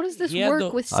had. How does this He had work the-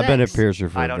 with sex? I've been a piercer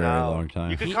for I a don't very know. long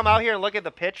time. You can come out here and look at the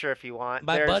picture if you want.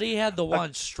 My There's buddy had the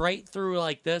one straight through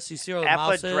like this. You see where the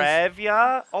mouse is?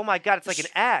 Epidrevia. Oh my god, it's like an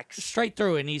X. Straight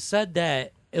through, and he said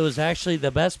that it was actually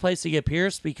the best place to get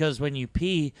pierced because when you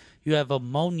pee, you have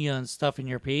ammonia and stuff in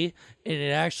your pee, and it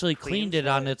actually cleaned it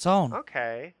on its own.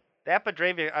 Okay. The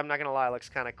Epidrevia, I'm not gonna lie, looks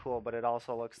kind of cool, but it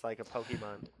also looks like a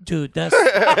Pokemon. Dude, that's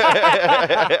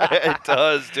It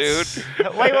does, dude.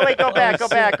 wait, go back.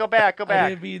 I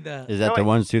didn't mean that. Is that No, the wait.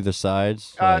 ones through the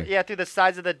sides? Like, Yeah, through the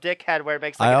sides of the dick head where it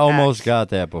makes like I an almost X. got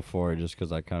that before just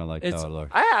because I kind of liked It's- how it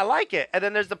looked. I like it. And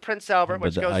then there's the Prince Albert, But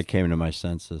which goes. I came to my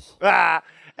senses.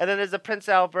 And then there's the Prince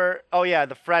Albert. Oh yeah,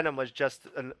 the Frenum was just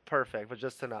perfect, was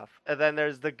just enough. And then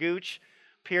there's the Gooch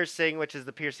piercing, which is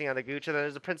the piercing on the Gooch, and then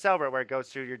there's the Prince Albert where it goes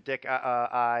through your dick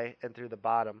eye and through the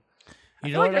bottom. I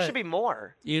You feel know like what there I- should be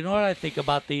more. You know what I think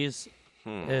about these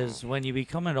is when you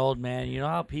become an old man. You know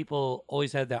how people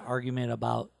always have that argument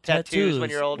about Tattoos when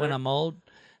you're older? When I'm old,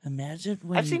 imagine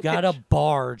when I've you seen got a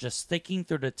bar just sticking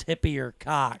through the tip of your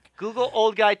cock. Google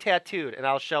old guy tattooed, and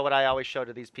I'll show what I always show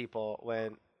to these people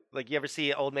when, like, you ever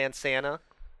see Old Man Santa?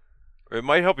 It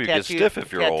might help you get stiff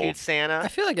if you're tattooed old. Santa. I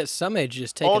feel like at some age,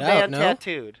 just take Old it out, man no?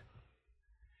 tattooed.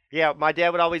 Yeah, my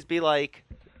dad would always be like,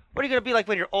 "What are you gonna be like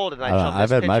when you're old?" And I I show don't him know,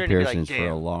 this I've had my picture, and he'd be piercings like, for a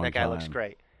 "Damn, long that guy looks time.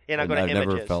 great." And I And go to I've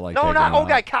never images. felt like no, taking not them old out.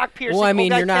 guy cock piercing. Well, I old mean,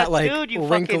 guy you're not like tattooed, you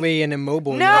wrinkly and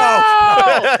immobile. No!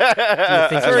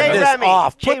 think Jay so? Remy.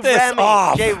 off. Jay Put this Remy.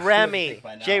 off. Jay Remy.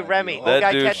 Jay Remy. Old That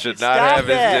guy dude tat- should not Stop have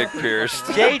his it. dick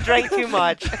pierced. Jay drank too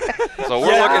much. So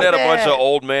we're looking at a bunch it. of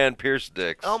old man pierced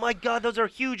dicks. Oh my god, those are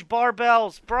huge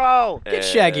barbells, bro. Get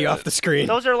Shaggy off the screen.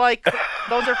 Those are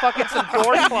fucking some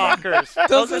door clockers.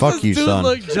 Doesn't Fuck this you, dude son.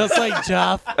 look just like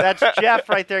Jeff? That's Jeff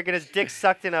right there, getting his dick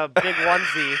sucked in a big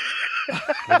onesie.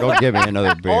 Go get me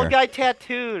another beer. Old guy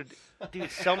tattooed.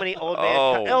 Dude, so many old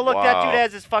man. Oh, Look, that dude wow.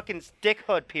 has his fucking dick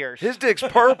hood pierced. His dick's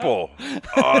purple.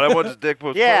 Oh, that one's dick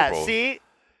was yeah, purple. see?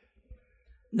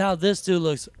 Now this dude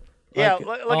looks. Yeah,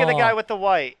 like, look at the guy oh, with the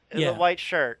white, yeah. the white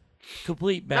shirt.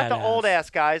 complete badass. Not the old ass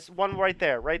guys. One right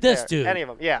there, right This there. dude. Any of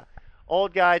them, yeah.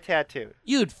 Old guy tattooed.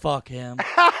 You'd fuck him.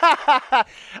 I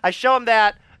show him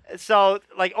that. So,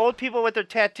 like, old people with their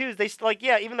tattoos, they like,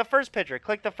 yeah, even the first picture.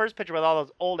 Click the first picture with all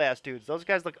those old ass dudes. Those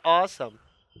guys look awesome.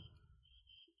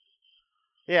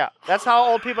 Yeah, that's how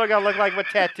old people are gonna look like with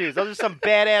tattoos. Those are some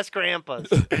badass grandpas.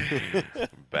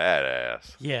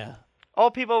 Badass. Yeah.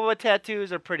 Old people with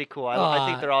tattoos are pretty cool. I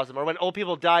think they're awesome. Or when old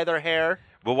people dye their hair.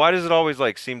 But why does it always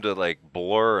like seem to like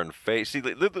blur and fade? See,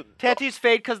 Tattoos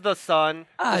fade because of the sun.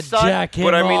 The sun. Jack him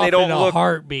but I mean, off they don't in a look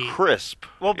heartbeat. crisp.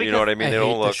 Well, you know what I mean? I They hate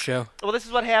don't this look. show. Well, this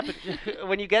is what happens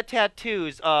when you get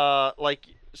tattoos.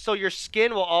 So your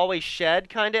skin will always shed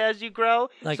kind of as you grow.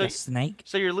 Like so a snake.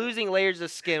 So you're losing layers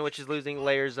of skin, which is losing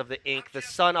layers of the ink. The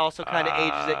sun also kind of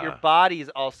ages it. Your body is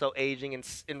also aging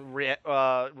and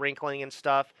wrinkling and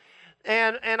stuff.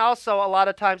 And also a lot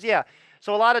of times, yeah.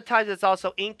 So a lot of times it's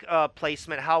also ink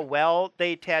placement, how well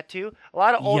they tattoo. A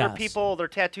lot of older Yes. people, their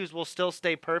tattoos will still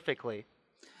stay perfectly.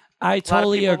 I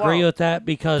totally people agree won't. with that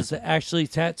because actually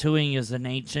tattooing is an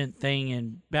ancient thing.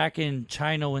 And back in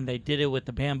China when they did it with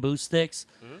the bamboo sticks,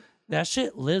 that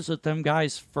shit lives with them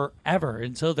guys forever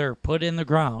until they're put in the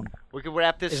ground. We could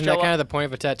wrap this Isn't show that kind up. of the point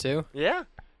of a tattoo? Yeah.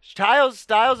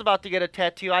 Styles about to get a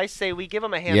tattoo. I say we give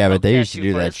him a hand. Yeah, but they used to tattoo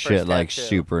do for that his shit first like tattoo.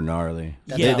 super gnarly.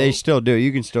 Yeah. They still do.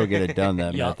 You can still get it done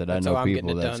that Yeah. method. I That's know how I'm getting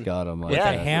people it that's done. got them. Like With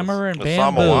that. a hammer and The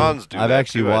bamboo. Samoans do I've that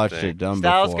actually too, I watched think. it done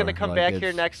Styles before. gonna come Like, back here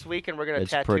it's- next week, and we're gonna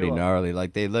It's tattoo pretty him. gnarly.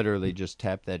 Like they literally just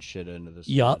tap that shit into the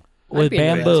skin. Yup. With be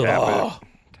into that. bamboo. Tap Oh. it.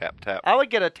 Tap tap. I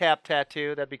would get a tap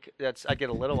tattoo. I'd get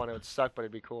a little one. It would suck, but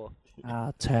it'd be cool.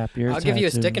 I'll tap your I'll give you a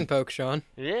tattoo. stick and poke, Sean.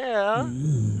 Yeah.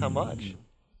 How much?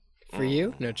 For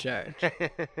you, no charge.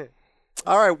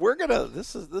 All right,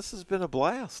 this has been a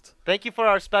blast. Thank you for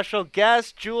our special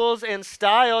guests, Jules and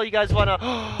Style. You guys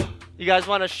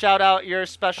wanna shout out your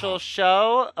special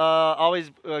show?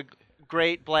 Always a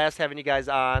great blast having you guys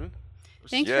on.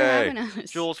 Thanks for Yay. having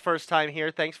us. Jules, first time here.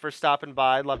 Thanks for stopping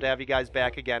by. I'd love to have you guys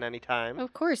back again anytime.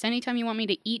 Of course, anytime you want me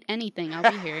to eat anything,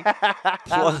 I'll be here.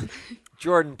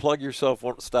 Jordan, plug yourself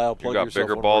one style. You Plug got yourself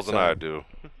bigger one balls more than I time. do.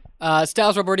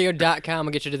 StylesRoboRadio.com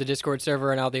will get you to the Discord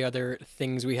server and all the other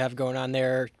things we have going on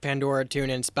there. Pandora,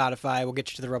 TuneIn, Spotify will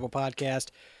get you to the Rebel Podcast.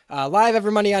 Live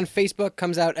every Monday on Facebook,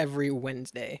 comes out every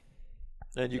Wednesday.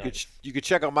 And you could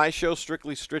check out my show,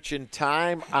 Strictly Stritch in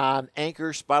Time, on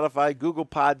Anchor, Spotify, Google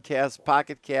Podcasts,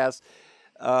 Pocket Casts,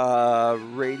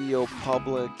 Radio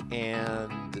Public,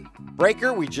 and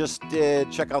Breaker. We just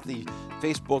did. Check out the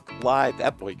Facebook Live.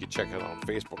 You can check it out on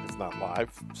Facebook. It's not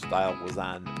live. Style was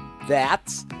on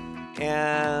that.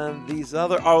 And these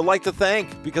other, I would like to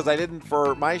thank, because I didn't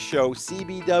for my show,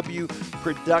 CBW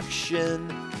Production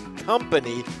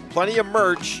Company. Plenty of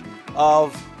merch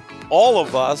of all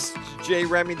of us. Jay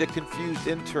Remy, the Confused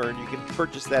Intern. You can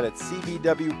purchase that at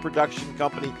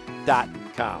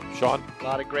cbwproductioncompany.com. Sean? A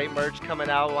lot of great merch coming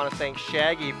out. I want to thank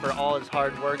Shaggy for all his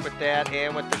hard work with that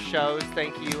and with the shows.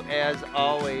 Thank you, as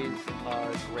always,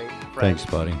 our great friend. Thanks,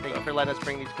 buddy. Thank you for letting us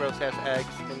bring these gross-ass eggs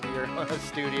into your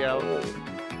studio.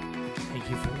 Thank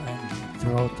you for letting me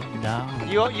throw them down.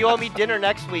 You owe me dinner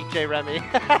next week, Jay Remy.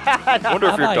 I wonder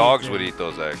if your dogs would eat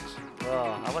those eggs.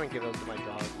 Oh, I wouldn't give those to my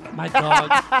dog. My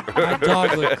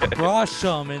dog would crush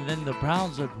them, and then the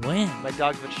Browns would win. My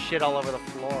dogs would shit all over the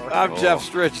floor. I'm Jeff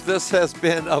Stritch. This has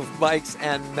been Of Mikes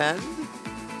and Men.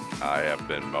 I have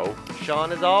been Mo.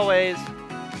 Sean, as always.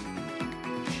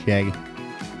 Shaggy.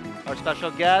 Our special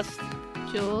guest.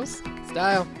 Jules.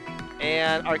 Style.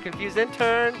 And our Confused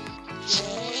Intern.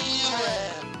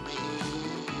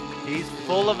 He's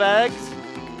full of eggs.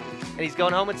 And he's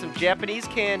going home with some Japanese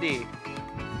candy.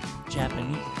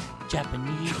 Japanese,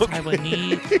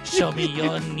 Taiwanese, show me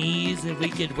your knees and we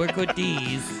can work with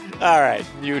these. All right,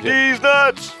 mute it. These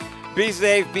nuts! Be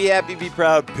safe, be happy, be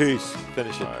proud. Peace.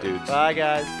 Finish it, dudes. Bye,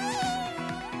 guys.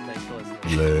 Thanks for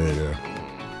listening. Later.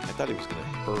 I thought he was going to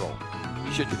hurl.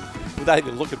 You should, without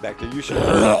even looking back there, you should have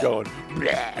heard him going,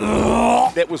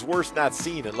 that was worse not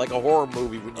seeing it, like a horror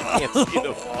movie when you can't see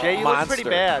the Jay, you monster. look pretty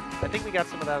bad. I think we got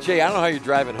some of that. Jay, I don't know how you're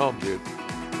driving home, dude.